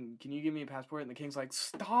 Can you give me a passport? And the King's like,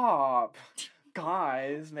 stop,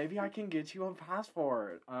 guys. Maybe I can get you a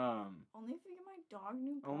passport. Only if you get my dog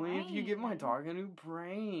new brain. Only if you give my dog a new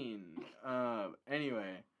brain.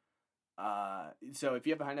 Anyway, so if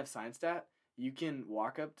you have a high enough science stat, you can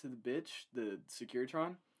walk up to the bitch, the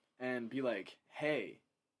Securitron, and be like, hey,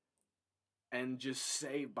 and just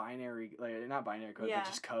say binary, like, not binary code, but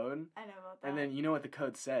just code. I know about that. And then you know what the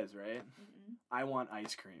code says, right? Mm-mm. I want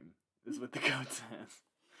ice cream, is what the code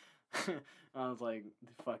says. I was like,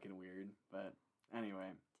 fucking weird, but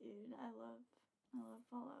anyway. Dude, I love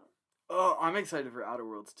Fallout. Oh, I'm excited for Outer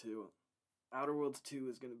Worlds 2. Outer Worlds 2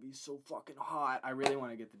 is gonna be so fucking hot. I really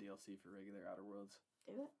want to get the DLC for regular Outer Worlds.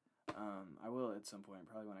 Do it. I will at some point,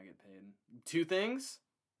 probably when I get paid. 2 things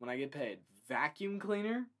when I get paid: vacuum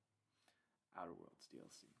cleaner, Outer Worlds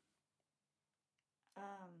DLC.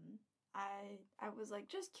 I was like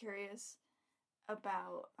just curious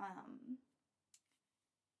about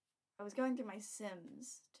I was going through my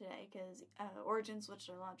Sims today because Origin switched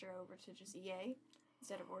their launcher over to just EA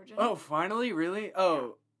instead of Origin. Oh, finally? Really?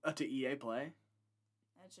 Oh, to EA Play?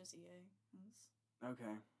 That's just EA.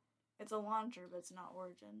 Okay. It's a launcher, but it's not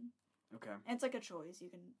Origin. Okay. And it's like a choice. You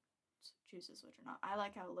can choose to switch or not. I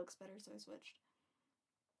like how it looks better, so I switched.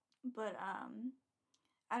 But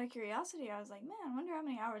out of curiosity, I was like, man, I wonder how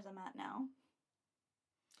many hours I'm at now.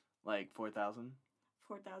 Like 4,000?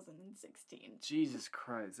 4,016. Jesus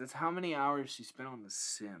Christ. That's how many hours she spent on The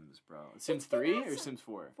Sims, bro. Sims 3 or Sims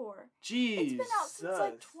 4? 4. Jesus. It's been out since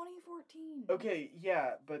like 2014. Okay,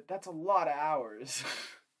 yeah, but that's a lot of hours.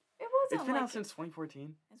 It wasn't It's been like out since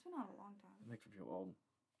 2014? It's been out a long time. It makes me feel old.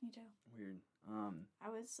 Me too. Weird. I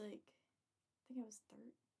was like, I think I was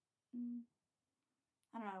 13.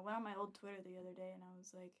 I don't know. I went on my old Twitter the other day and I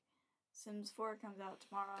was like, Sims 4 comes out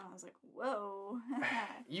tomorrow. And I was like, whoa.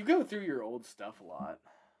 You go through your old stuff a lot.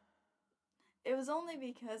 It was only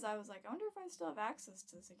because I was like, I wonder if I still have access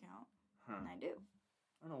to this account. Huh. And I do.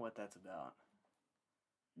 I don't know what that's about.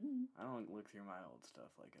 Mm. I don't look through my old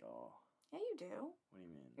stuff like at all. Yeah, you do. What do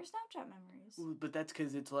you mean? Your Snapchat memories. Well, but that's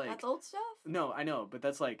because it's like... That's old stuff? No, I know, but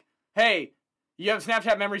that's like, hey, you have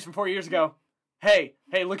Snapchat memories from 4 years ago. Hey,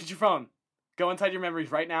 look at your phone. Go inside your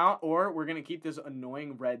memories right now, or we're going to keep this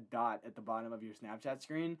annoying red dot at the bottom of your Snapchat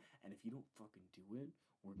screen, and if you don't fucking do it,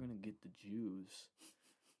 we're going to get the Jews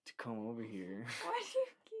to come over here. Why do you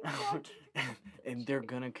keep talking? And they're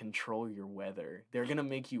going to control your weather. They're going to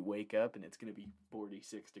make you wake up, and it's going to be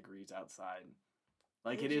 46 degrees outside.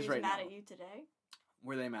 Like it is right now. Were they mad at you today?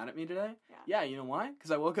 Were they mad at me today? Yeah. Yeah, you know why?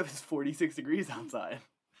 Because I woke up, it's 46 degrees outside.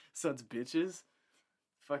 So it's bitches.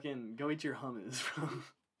 Fucking go eat your hummus, bro.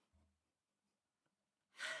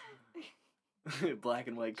 Black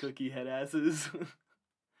and white cookie head asses.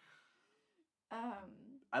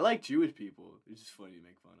 I like Jewish people. They're just funny to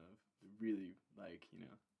make fun of. They're really, like, you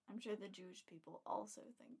know. I'm sure the Jewish people also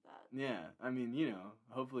think that. Yeah, I mean, you know,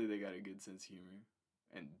 hopefully they got a good sense of humor.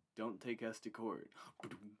 And don't take us to court.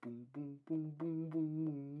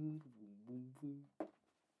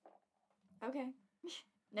 Okay.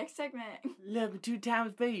 Next segment. Love me 2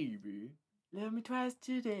 times, baby. Love me twice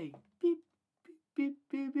today. Beep, beep, beep,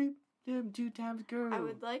 beep, beep. Love me 2 times, girl. I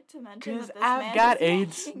would like to mention that this I've man got is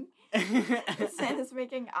AIDS. this man is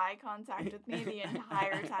making eye contact with me the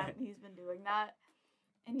entire time he's been doing that.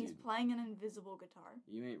 And he's playing an invisible guitar.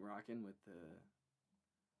 You ain't rocking with the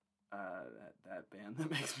that band that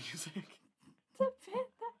makes music. The band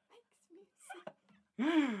that makes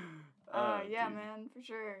music. Yeah, dude. man, for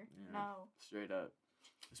sure. Yeah, No. straight up.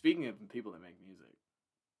 Speaking of people that make music,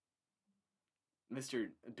 Mr.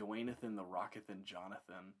 Dwayneathan the Rockathan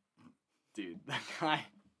Jonathan. Dude, that guy.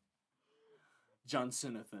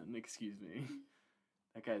 Johnsonathan, excuse me.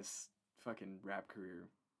 That guy's fucking rap career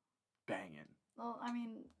banging. Well, I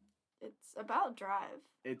mean, it's about drive.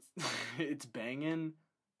 It's banging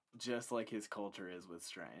just like his culture is with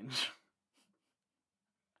Strange.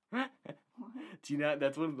 What? Do you know,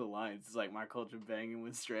 that's one of the lines. It's like, my culture banging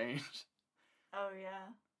with Strange. Oh,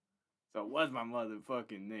 yeah. So what's my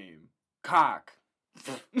motherfucking name? Cock.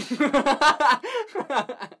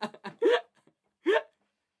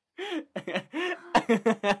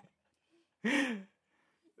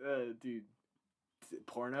 Dude.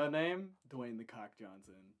 Porno name? Dwayne the Cock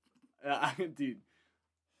Johnson. Dude.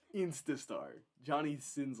 Insta star. Johnny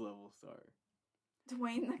Sins level star.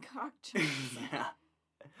 Dwayne the Cock Johnson. Yeah.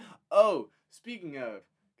 Oh, speaking of,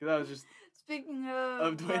 because I was just Speaking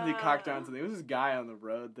of Dwayne the Cock Johnson, there was this guy on the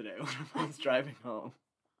road today when I was driving home.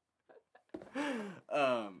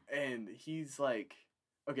 And he's like,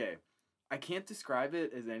 okay, I can't describe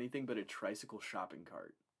it as anything but a tricycle shopping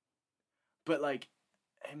cart. But like,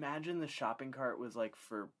 imagine the shopping cart was like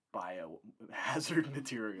for biohazard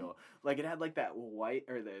material. Like it had like that white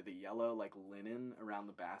or the yellow like linen around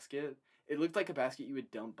the basket. It looked like a basket you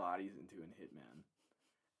would dump bodies into in Hitman.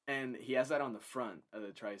 And he has that on the front of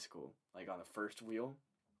the tricycle, like on the first wheel.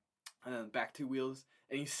 And then the back 2 wheels.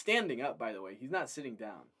 And he's standing up, by the way. He's not sitting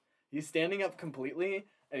down. He's standing up completely,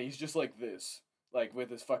 and he's just like this. Like with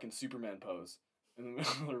his fucking Superman pose in the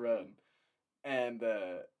middle of the road. And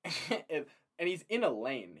and he's in a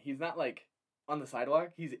lane. He's not like on the sidewalk.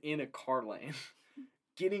 He's in a car lane.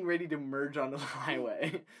 Getting ready to merge onto the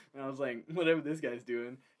highway. And I was like, whatever this guy's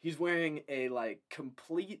doing. He's wearing a like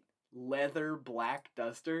complete leather black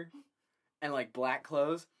duster and like black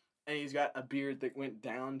clothes, and he's got a beard that went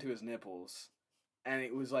down to his nipples, and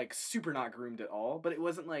it was like super not groomed at all, but it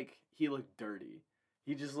wasn't like he looked dirty.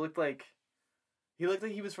 He just looked like he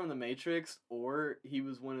was from the Matrix, or he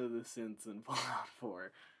was one of the synths in Fallout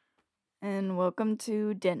 4. And welcome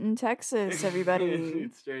to Denton, Texas, everybody.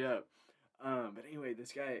 It's straight up. But anyway,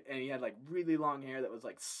 this guy, and he had like really long hair that was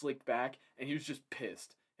like slicked back, and he was just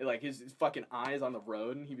pissed. Like his fucking eyes on the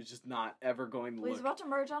road, and he was just not ever going to look. He's about to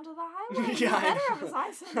merge onto the highway. Yeah, Better have his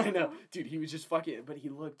eyes on I know, dude. He was just fucking, but he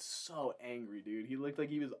looked so angry, dude. He looked like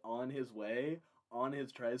he was on his way on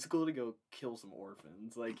his tricycle to go kill some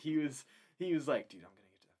orphans. Like he was like, dude, I'm gonna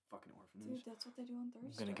get to that fucking orphanage. Dude, that's what they do on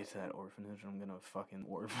Thursday. I'm gonna get to that orphanage. And I'm gonna fucking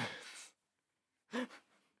orphans.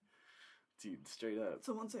 Dude, straight up.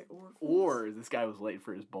 Someone say orphans. Or this guy was late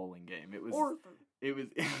for his bowling game. It was Arthur. It was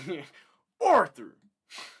Arthur.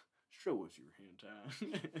 Show us your hand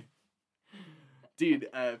time. Dude,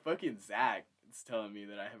 fucking Zach is telling me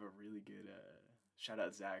that I have a really good, shout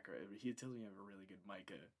out Zach, right? He tells me I have a really good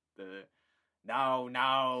Micah. No,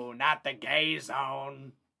 not the gay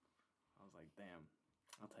zone. I was like, damn,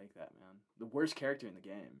 I'll take that, man. The worst character in the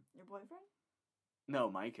game. Your boyfriend? No,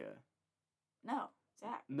 Micah. No,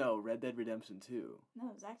 Zach. No, Red Dead Redemption 2.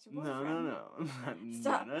 No, Zach's your boyfriend. No.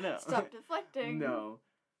 Stop. No. Stop deflecting. No.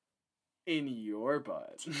 In your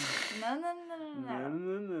butt. No. No.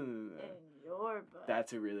 In your butt.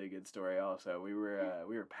 That's a really good story. Also, we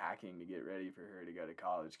were packing to get ready for her to go to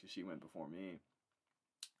college because she went before me,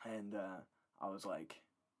 and I was like,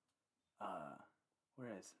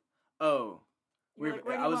 where is? Oh,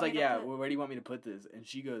 I was like, yeah. Where do you want me to put this? And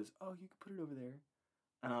she goes, oh, you can put it over there.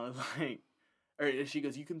 And I was like, or she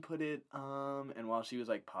goes, you can put it. And while she was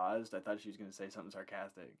like paused, I thought she was gonna say something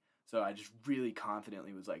sarcastic, so I just really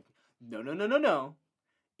confidently was like, no,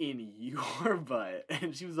 in your butt.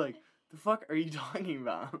 And she was like, the fuck are you talking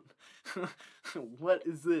about? What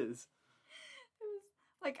is this? It was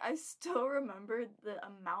like, I still remember the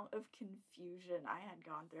amount of confusion I had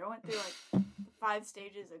gone through. I went through like 5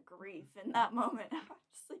 stages of grief in that moment. I was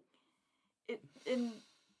just like,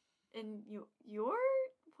 your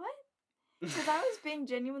what? Because I was being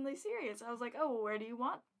genuinely serious. I was like, oh, well, where do you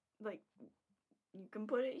want, like, you can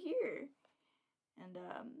put it here. And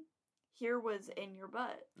here was in your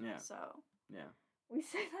butt. Yeah. So yeah, we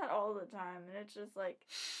say that all the time, and it's just like,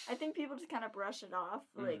 I think people just kind of brush it off,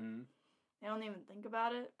 like they don't even think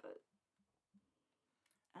about it. But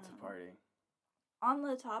It's a party. On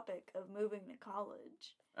the topic of moving to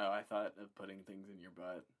college. Oh, I thought of putting things in your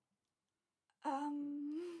butt.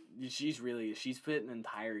 She's put an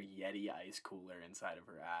entire Yeti ice cooler inside of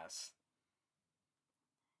her ass.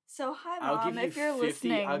 So hi, Mom, if you're 50,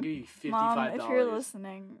 listening. I'll give you $55. Mom, if you're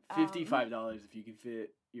listening. $55 if you can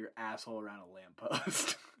fit your asshole around a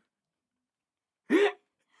lamppost.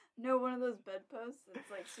 No, one of those bedposts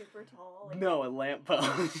that's like super tall. Like... No, a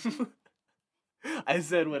lamppost. I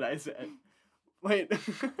said what I said. Wait. That's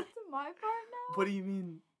my part now? What do you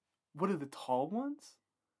mean? What are the tall ones?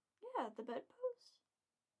 Yeah, the bedpost.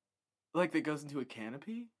 Like that goes into a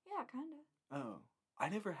canopy? Yeah, kind of. Oh, I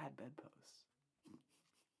never had bedposts.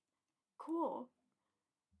 Cool.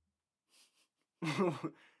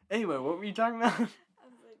 Anyway, what were you talking about? I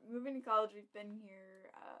was like, moving to college, we've been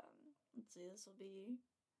here, let's see, this will be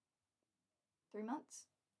 3 months?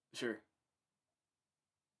 Sure.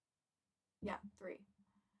 Yeah, 3.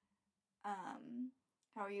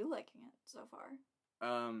 How are you liking it so far?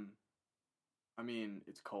 I mean,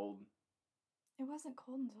 it's cold. It wasn't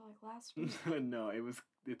cold until like last week. No,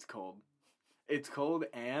 it's cold. It's cold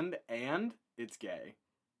and it's gay.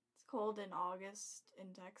 It's cold in August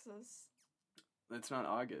in Texas. That's not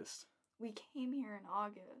August. We came here in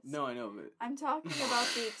August. No, I know, but... I'm talking about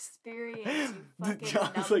the experience, you fucking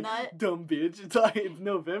John's numbnut. like, dumb bitch. It's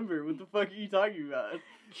November. What the fuck are you talking about?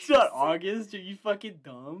 It's not August. Are you fucking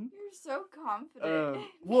dumb? You're so confident.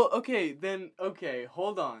 Well, okay,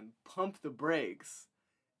 hold on. Pump the brakes.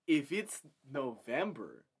 If it's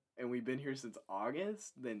November and we've been here since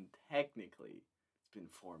August, then technically it's been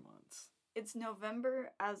 4 months. It's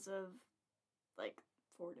November as of, like,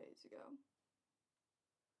 4 days ago.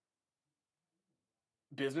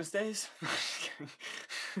 Business days? You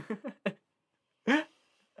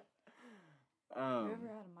ever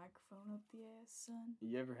had a microphone up the ass, son?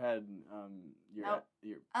 You ever had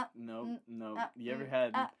You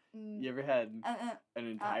ever had an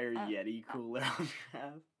entire Yeti cooler on your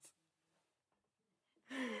ass?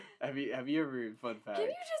 Have you ever, fun fact? Can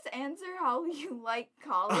you just answer how you like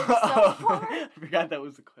college so far? I forgot that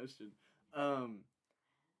was the question.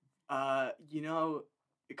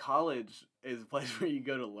 College is a place where you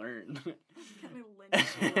go to learn.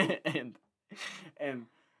 and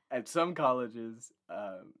at some colleges,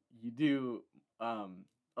 you do a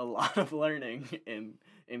lot of learning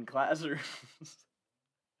in classrooms.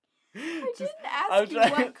 I didn't ask you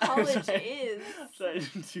what college is. I'm trying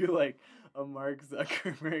to do like a Mark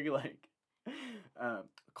Zuckerberg like.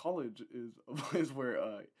 College is a place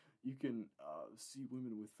where you can see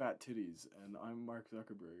women with fat titties, and I'm Mark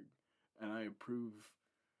Zuckerberg, and I approve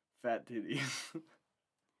fat titties.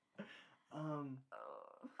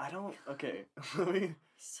 I don't. Okay, let me.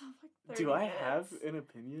 Do I have an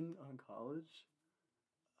opinion on college?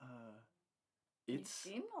 You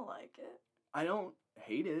seem to like it. I don't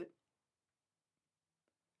hate it.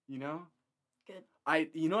 You know? Good.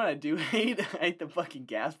 You know what I do hate? I hate the fucking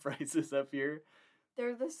gas prices up here.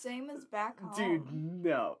 They're the same as back home. Dude,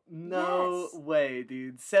 no way,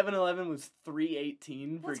 dude. 7-Eleven was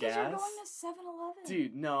 $3.18 for gas. That's 'cause you're going to 7-Eleven.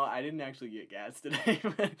 Dude, no, I didn't actually get gas today.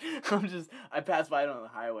 I passed by it on the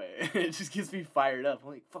highway, and it just gets me fired up. I'm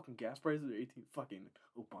like, fucking gas prices are 18. Fucking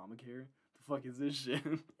Obamacare. The fuck is this shit?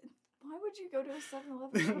 Why would you go to a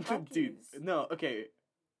 7-Eleven? Dude, no, okay.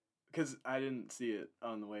 Because I didn't see it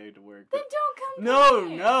on the way to work. Then don't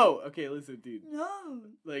come. No. Okay, listen, dude. No.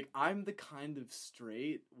 Like, I'm the kind of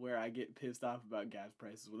straight where I get pissed off about gas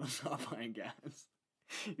prices when I'm not buying gas.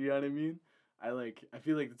 You know what I mean? I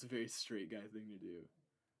feel like that's a very straight guy thing to do.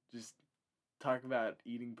 Just talk about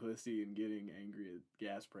eating pussy and getting angry at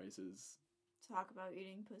gas prices. Talk about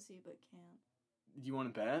eating pussy but can't. Do you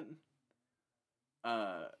want to bet?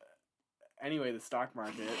 Anyway, the stock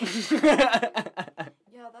market.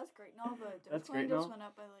 Yeah, that's great. No, but that's Dogecoin great, just no? went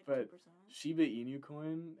up by like 2%. Shiba Inu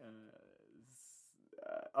coin.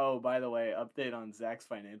 By the way, update on Zach's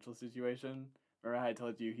financial situation. Remember how I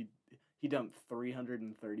told you he dumped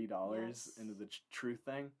 $330 into the Truth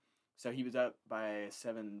thing? So he was up by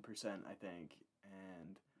 7%, I think,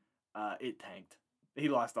 and it tanked. He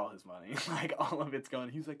lost all his money. Like, all of it's gone.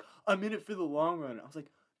 He was like, I'm in it for the long run. I was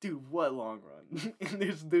like, dude, what long run?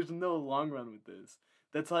 There's no long run with this.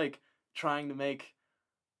 That's like trying to make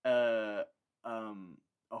a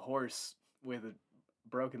horse with a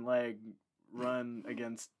broken leg run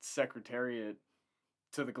against Secretariat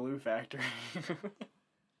to the glue factory.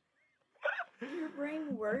 Your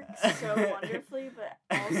brain works so wonderfully, but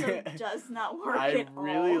also does not work at all. I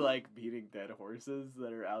really like beating dead horses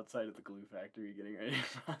that are outside of the glue factory getting ready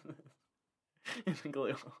to process in the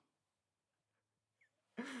glue.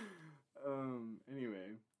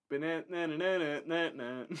 Anyway, You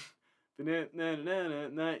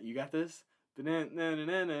got this?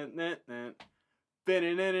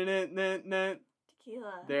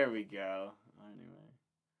 Tequila. There we go. Anyway.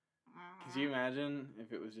 Could you imagine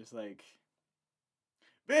if it was just like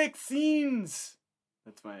vaccines?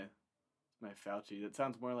 That's my Fauci. That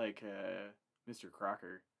sounds more like Mr.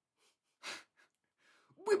 Crocker.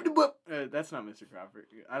 That's not Mr. Crocker.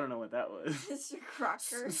 I don't know what that was. Mr.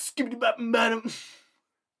 Crocker. Skibbity bop bottom.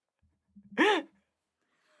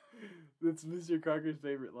 That's Mr. Crocker's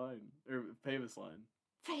favorite line or famous line.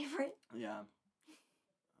 Favorite? Yeah.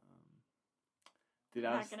 You're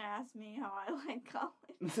not gonna ask me how I like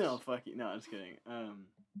college. No, fuck you. No, I'm just kidding.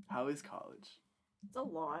 How is college? It's a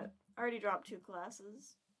lot. I already dropped 2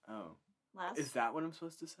 classes. Oh. Last. Is that what I'm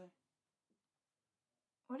supposed to say?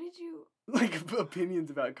 What did you... Like, opinions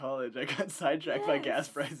about college. I got sidetracked by gas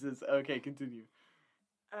prices. Okay, continue.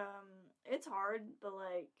 It's hard, but,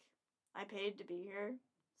 like, I paid to be here,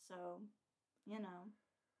 so, you know.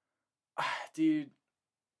 Dude.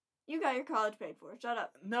 You got your college paid for. Shut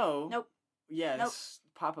up. No. Nope. Yes. Nope.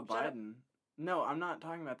 Papa Biden. No, I'm not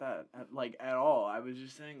talking about that, at all. I was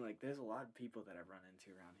just saying, like, there's a lot of people that I've run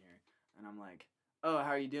into around here, and I'm like, oh,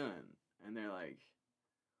 how are you doing? And they're like,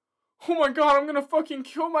 oh my god, I'm gonna fucking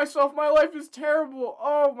kill myself. My life is terrible.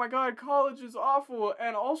 Oh my god, college is awful.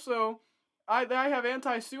 And also, I have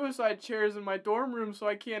anti-suicide chairs in my dorm room so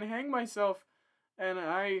I can't hang myself. And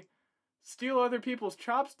I steal other people's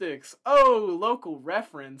chopsticks. Oh, local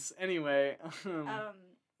reference. Anyway.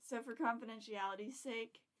 So for confidentiality's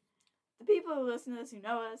sake, the people who listen to this, who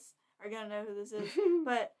know us, are gonna know who this is.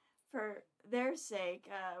 But for their sake,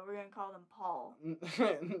 we're gonna call them Paul.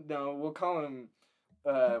 No, we'll call him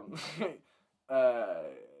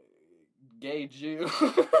gay Jew.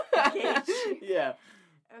 Gay Jew. Yeah.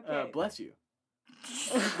 Okay. Bless you.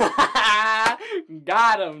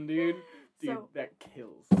 Got him, dude. Dude, So, that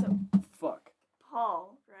kills. So Fuck.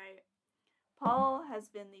 Paul, right? Paul has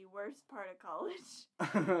been the worst part of college.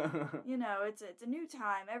 You know, it's a new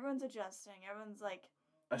time. Everyone's adjusting. Everyone's like,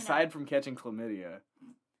 aside from catching chlamydia,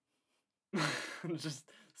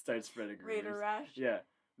 just start spreading rumors. Raider rash. Yeah,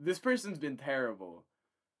 this person's been terrible.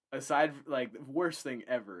 Aside, like, the worst thing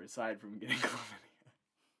ever. Aside from getting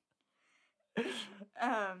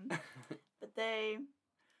chlamydia. But they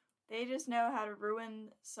just know how to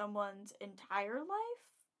ruin someone's entire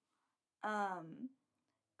life.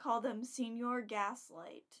 Call them Senior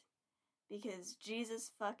Gaslight. Because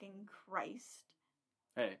Jesus fucking Christ.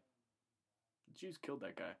 Hey, the Jews killed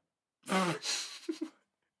that guy.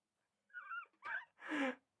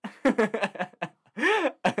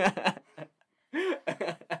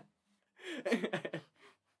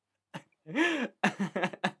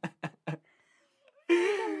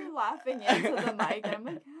 You're laughing into the mic, and I'm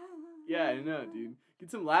like, yeah, I know, dude. Get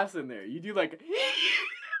some laughs in there. You do like.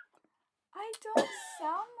 I don't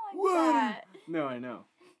sound like Whoa. that. No, I know.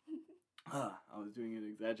 I was doing an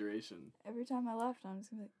exaggeration. Every time I laughed, I'm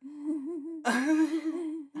just gonna be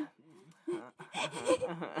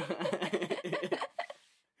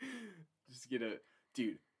Just get a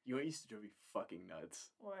dude. You know what used to drive me fucking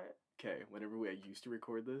nuts? What? Okay, whenever I used to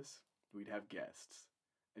record this, we'd have guests,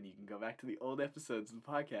 and you can go back to the old episodes of the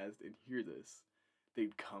podcast and hear this.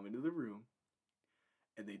 They'd come into the room,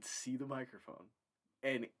 and they'd see the microphone,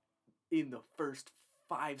 and in the first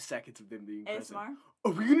 5 seconds of them being present, ASMR?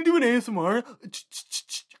 are we gonna do an ASMR?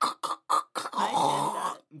 I did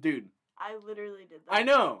that. Dude. I literally did that. I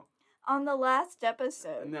know. On the last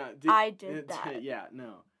episode, No, I did that. Yeah,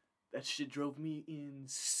 no. That shit drove me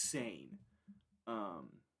insane. But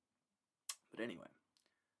anyway.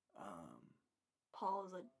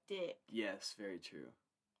 Paul's a dick. Yes, very true.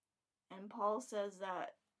 And Paul says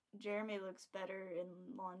that Jeremy looks better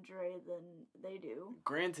in lingerie than they do.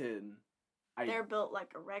 Granted, They're built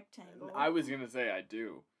like a rectangle. I was gonna say I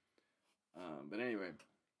do. But anyway,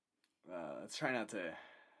 let's try not to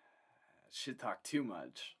shit talk too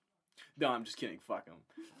much. No, I'm just kidding. Fuck them.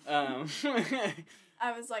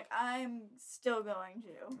 I was like, I'm still going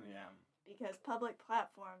to. Yeah. Because public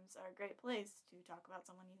platforms are a great place to talk about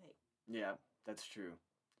someone you hate. Yeah, that's true.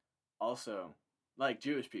 Also, like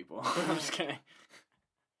Jewish people. I'm just kidding.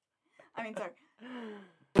 I mean, sorry.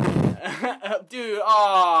 Dude,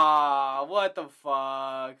 aw, what the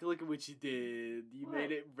fuck? Look at what you did. You What?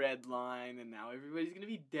 made it red line, and now everybody's gonna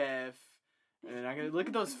be deaf. And they're not gonna look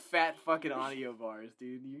at those fat fucking audio bars,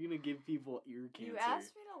 dude. You're gonna give people ear cancer. You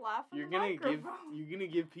asked me to laugh in You're the gonna microphone. You're gonna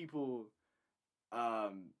give people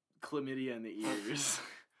chlamydia in the ears.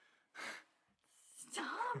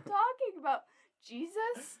 Stop talking about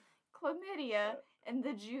Jesus, chlamydia, and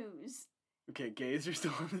the Jews. Okay, gays are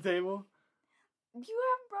still on the table. You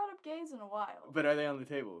haven't brought up gays in a while. But are they on the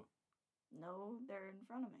table? No, they're in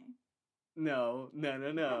front of me. No.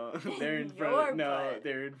 They're in front Your of no, butt.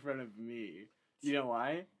 they're in front of me. You know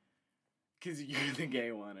why? Because you're the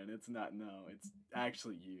gay one, and it's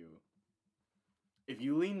actually you. If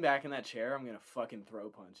you lean back in that chair, I'm gonna fucking throw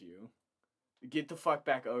punch you. Get the fuck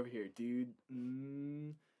back over here, dude.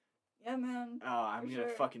 Yeah, man. Oh, I'm gonna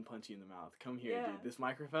sure. fucking punch you in the mouth. Come here, Yeah. dude. This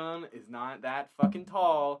microphone is not that fucking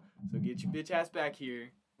tall, so get your bitch ass back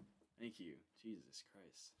here. Thank you. Jesus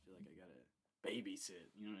Christ. I feel like I gotta babysit.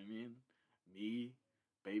 You know what I mean? Me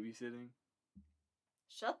babysitting.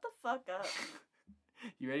 Shut the fuck up.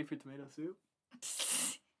 You ready for tomato soup?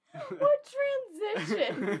 What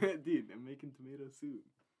transition? Dude, I'm making tomato soup.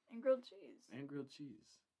 And grilled cheese. And grilled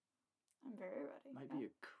cheese. I'm very ready. Might be a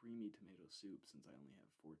creamy tomato soup since I only have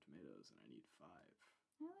 4 tomatoes and I need 5.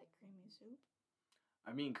 I like creamy soup.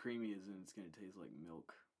 I mean creamy as in it's gonna taste like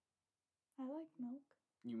milk. I like milk.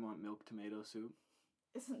 You want milk tomato soup?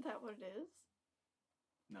 Isn't that what it is?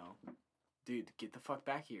 No. Dude, get the fuck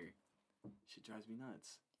back here. Shit drives me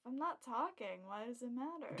nuts. If I'm not talking, why does it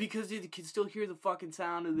matter? Because you can still hear the fucking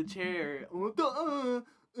sound of the chair. I'm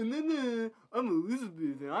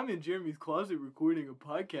Elizabeth, and I'm in Jeremy's closet recording a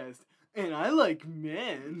podcast, and I like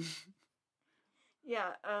men.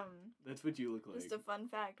 Yeah, That's what you look like. just a fun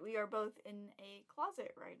fact. We are both in a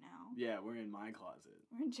closet right now. Yeah, we're in my closet.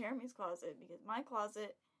 We're in Jeremy's closet because my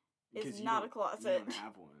closet Because is you not a don't- closet. You don't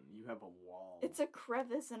have one. You have a wall. It's a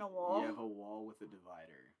crevice in a wall. You have a wall with a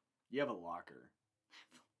divider. You have a locker.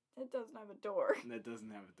 It doesn't have a door. That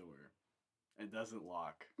doesn't have a door. It doesn't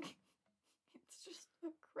lock. It's just a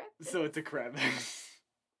crevice. So it's a crevice.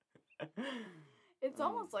 It's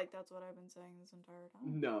almost like that's what I've been saying this entire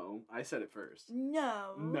time. No, I said it first.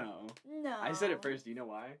 No. No. No. I said it first. Do you know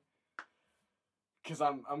why? Because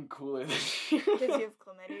I'm cooler than you. Because you have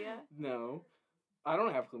chlamydia? No. I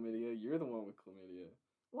don't have chlamydia. You're the one with chlamydia.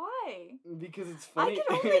 Why? Because it's funny.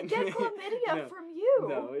 I can only get chlamydia No. from you.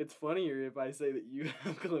 No, it's funnier if I say that you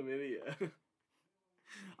have chlamydia.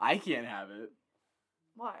 I can't have it.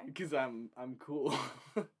 Why? Because I'm cool.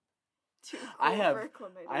 Too cool I have for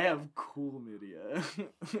chlamydia. I have coolmidia.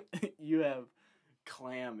 You have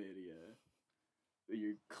chlamydia.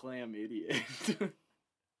 You're clam idiot.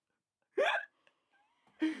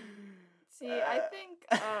 See, I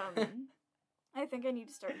think I need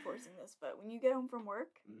to start enforcing this, but when you get home from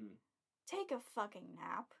work, take a fucking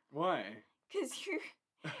nap. Why? Because you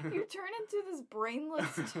turn into this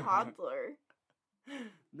brainless toddler.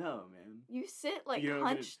 No, man. You sit like You know what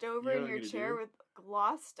I'm hunched gonna- over you know in what I'm your gonna chair do? with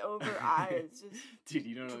glossed over eyes, just Dude,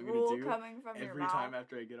 you know what I'm drool gonna do? coming from your Every mouth. time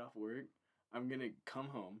after I get off work, I'm gonna come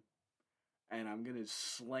home and I'm gonna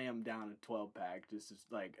slam down a 12-pack, just as,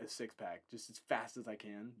 like a 6-pack, just as fast as I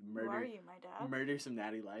can. Who are you, my dad? Murder some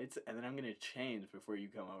natty lights, and then I'm gonna change before you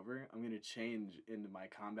come over. I'm gonna change into my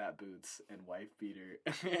combat boots and wife beater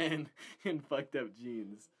and fucked up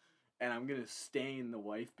jeans, and I'm gonna stain the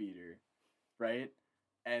wife beater, right?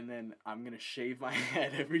 And then I'm gonna shave my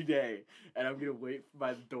head every day, and I'm gonna wait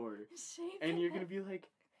by the door, and you're gonna be like,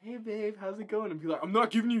 "Hey babe, how's it going?" And be like, "I'm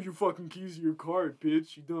not giving you your fucking keys to your car,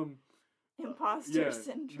 bitch. You dumb." Imposter What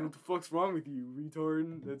syndrome. the fuck's wrong with you,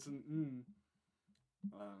 retard? That's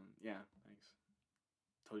yeah, thanks.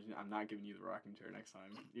 Told you I'm not giving you the rocking chair next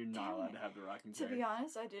time. You're not Damn allowed it. to have the rocking To chair. be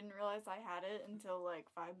honest, I didn't realize I had it until like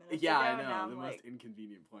 5 minutes Yeah, ago. I and now know. I'm The like, most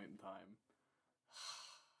inconvenient point in time.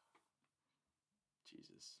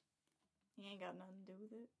 Jesus. he ain't got nothing to do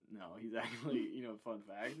with it. No, he's actually, fun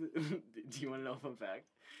fact. Do you want to know a fun fact?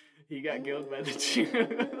 He got killed by the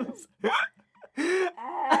Cheetos.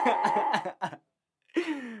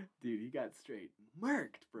 Dude, he got straight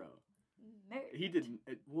murked, bro. Nerd. He didn't.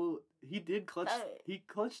 He did clutch. He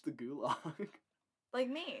clutched the gulag. Like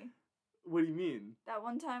me. What do you mean? That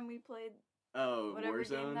one time we played. Oh, Whatever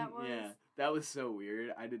game Warzone? that was. Yeah, that was so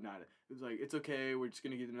weird. I did not. It was like, it's okay, we're just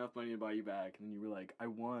gonna get enough money to buy you back. And then you were like, I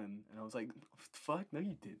won. And I was like, fuck, no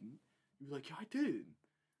you didn't. You were like, yeah, I did.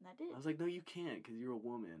 And I did. I was like, no you can't, because you're a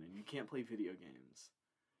woman and you can't play video games.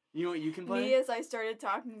 You know what you can play? Me, as I started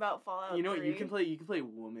talking about Fallout You know what 3, you can play? You can play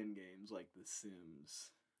woman games like The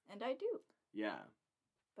Sims. And I do. Yeah.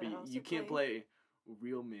 But I But also you can't play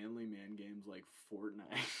real manly man games like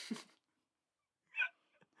Fortnite.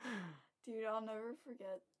 Dude, I'll never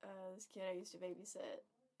forget this kid I used to babysit.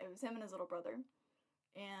 It was him and his little brother.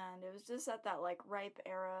 And it was just at that, like, ripe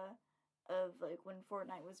era of, like, when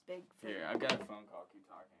Fortnite was big for... Here, I've got a phone call. Keep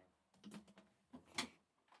talking.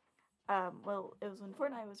 Well, it was when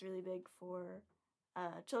Fortnite was really big for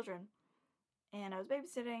children. And I was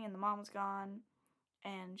babysitting, and the mom was gone.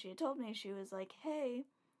 And she had told me, she was like, hey,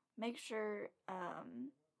 make sure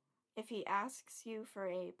if he asks you for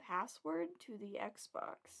a password to the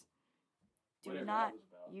Xbox, do Whatever not that was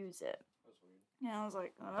about. use it. That's weird. And I was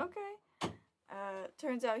like, okay.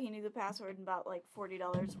 Turns out he knew the password and bought like $40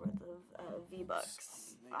 worth of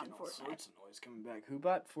V-Bucks I'm on making all Fortnite. sorts of noise coming back. Who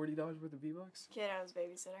bought $40 worth of V-Bucks? Kid I was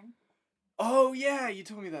babysitting. Oh, yeah, you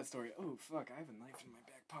told me that story. Oh, fuck, I have a knife in my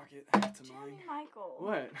back pocket. That's annoying. Jimmy Michael.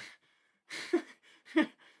 What?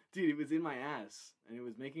 Dude, it was in my ass, and it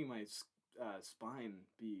was making my spine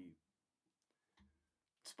be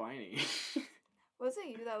spiny. Was it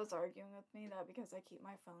you that was arguing with me that because I keep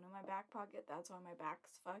my phone in my back pocket, that's why my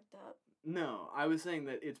back's fucked up? No, I was saying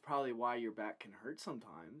that it's probably why your back can hurt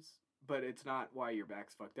sometimes, but it's not why your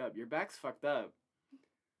back's fucked up. Your back's fucked up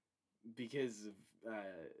because of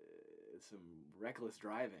some reckless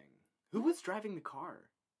driving. Who was driving the car?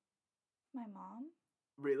 My mom?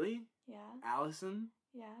 Really? Yeah. Allison?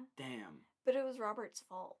 Yeah. Damn. But it was Robert's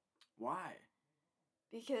fault. Why?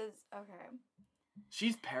 Because, okay.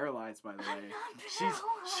 She's paralyzed, by the way. I'm not paralyzed.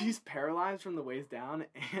 She's paralyzed from the waist down,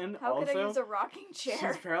 and How also could I use a rocking chair?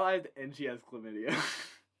 she's paralyzed and she has chlamydia.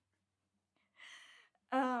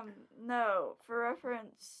 No. For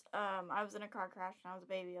reference, I was in a car crash when I was a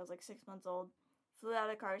baby. I was like 6 months old. Flew out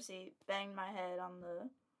of the car seat, banged my head on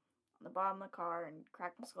the bottom of the car, and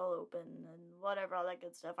cracked my skull open, and whatever, all that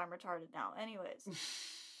good stuff. I'm retarded now. Anyways.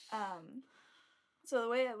 So the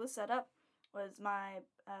way it was set up was my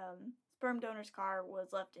sperm donor's car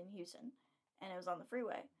was left in Houston, and it was on the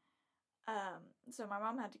freeway. So my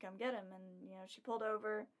mom had to come get him, and she pulled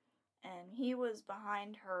over, and he was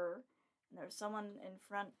behind her, and there was someone in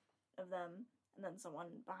front of them, and then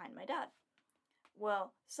someone behind my dad.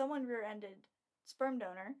 Well, someone rear-ended sperm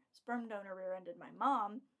donor rear-ended my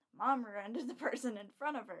mom rear-ended the person in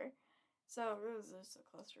front of her. So it was just a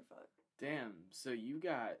clusterfuck. Damn, so you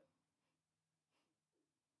got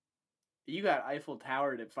Eiffel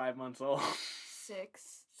Towered at 5 months old.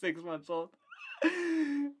 6. 6 months old.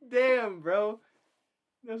 Damn, bro.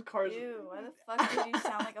 Those cars. Ew, why the fuck did you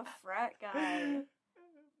sound like a frat guy?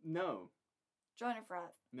 No. Join a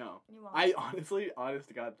frat. No. You won't. I honest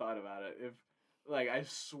to God, thought about it. If, I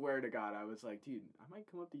swear to God, I was like, dude, I might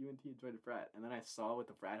come up to UNT and join a frat. And then I saw what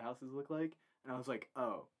the frat houses look like, and I was like,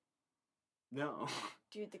 oh. No.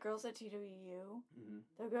 Dude, the girls at TWU,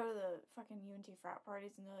 they'll go to the fucking UNT frat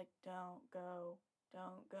parties and they're like, don't go.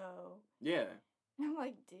 Yeah. And I'm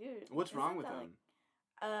like, dude. What's wrong with them?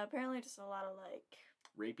 Apparently just a lot of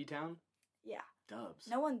Rapey town? Yeah. Dubs.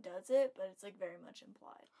 No one does it, but it's very much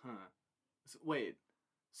implied. Huh. So, wait.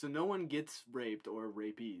 So no one gets raped or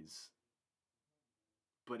rapees,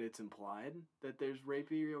 but it's implied that there's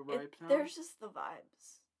rapey or rape town? There's just the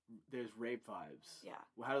vibes. There's rape vibes. Yeah.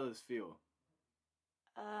 Well, how do those feel?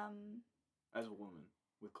 As a woman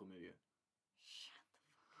with chlamydia. Shut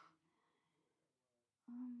the fuck.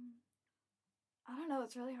 I don't know.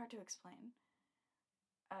 It's really hard to explain.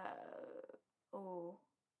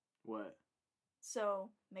 What?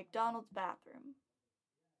 So, McDonald's bathroom.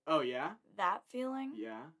 Oh, yeah? That feeling?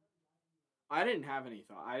 Yeah. I didn't have any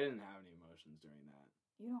thought. I didn't have any emotions during that.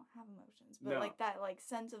 You don't have emotions, but no. That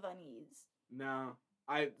sense of unease. No.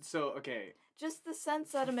 Okay. Just the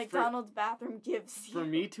sense that a McDonald's bathroom gives you. For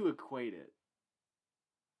me to equate it,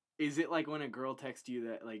 is it like when a girl texts you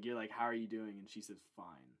that, you're like, how are you doing? And she says,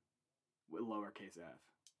 fine. With lowercase f.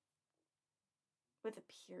 With a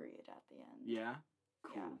period at the end. Yeah?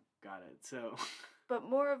 Cool. Yeah. Got it. So. But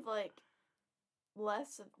more of,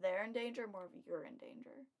 less of they're in danger, more of you're in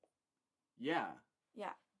danger. Yeah.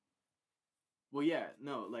 Yeah. Well, yeah.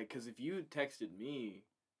 No, because if you texted me,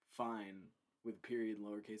 fine, with a period and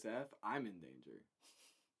lowercase f, I'm in danger.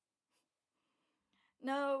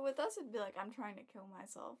 No, with us it'd be I'm trying to kill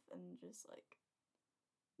myself and just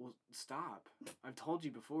Well, stop. I've told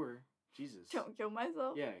you before. Jesus. Don't kill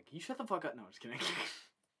myself? Yeah, can you shut the fuck up? No, I'm just kidding.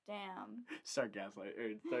 Damn. Start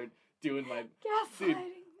doing my... Gaslighting Dude, me.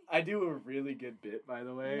 I do a really good bit, by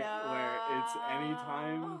the way, where it's any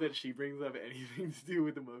time that she brings up anything to do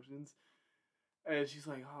with emotions, and she's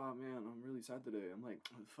like, oh man, I'm really sad today. I'm like,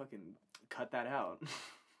 fucking cut that out.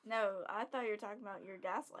 No, I thought you were talking about your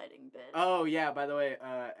gaslighting bit. Oh, yeah, by the way,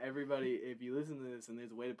 everybody, if you listen to this and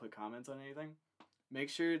there's a way to put comments on anything, make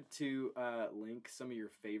sure to link some of your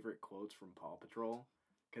favorite quotes from Paw Patrol,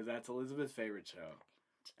 because that's Elizabeth's favorite show,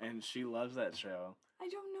 and she loves that show. I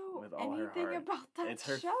don't know with all her anything heart. about that It's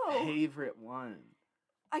her show. favorite one.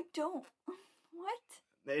 I don't.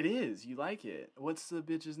 What? It is. You like it. What's the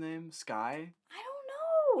bitch's name? Sky? I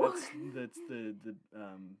don't know. That's the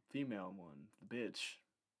female one. The bitch.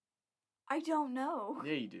 I don't know.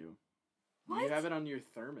 Yeah, you do. What? You have it on your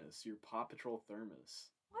thermos. Your Paw Patrol thermos.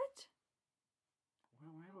 What?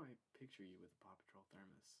 Why do I picture you with a Paw Patrol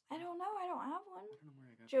thermos? I don't know. I don't have one. I don't know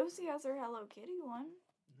where I got Josie that has her Hello Kitty one.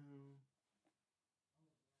 from.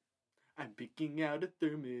 No. I'm picking out a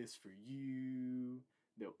thermos for you.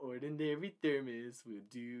 No ordinary thermos will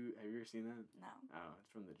do. Have you ever seen that? No. Oh,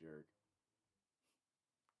 it's from The Jerk.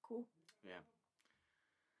 Cool. Yeah.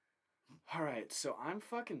 All right, so I'm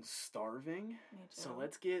fucking starving. Me too. So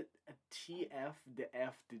let's get a TF the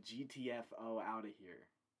F the GTFO out of here.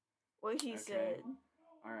 What he said.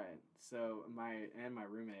 All right, so my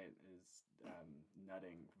roommate is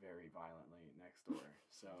nutting very violently next door.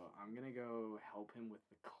 So I'm gonna go help him with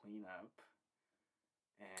the cleanup,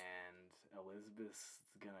 and Elizabeth's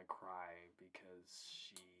gonna cry because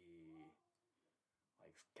she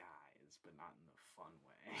likes guys, but not in the fun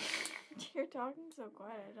way. You're talking so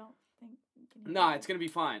quiet. I don't think you can. Nah, it's gonna be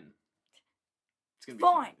fine. It's gonna be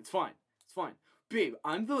fine. fine. It's fine. It's fine. Babe,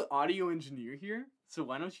 I'm the audio engineer here, so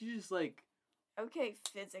why don't you just like... Okay,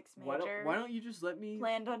 physics major. Why don't you just let me...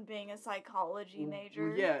 Planned on being a psychology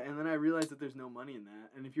major. Yeah, and then I realized that there's no money in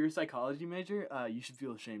that. And if you're a psychology major, you should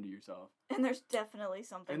feel ashamed of yourself. And there's definitely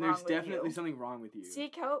something And wrong there's with you. definitely something wrong with you.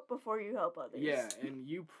 Seek help before you help others. Yeah, and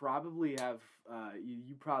you probably have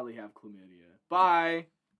chlamydia. Bye.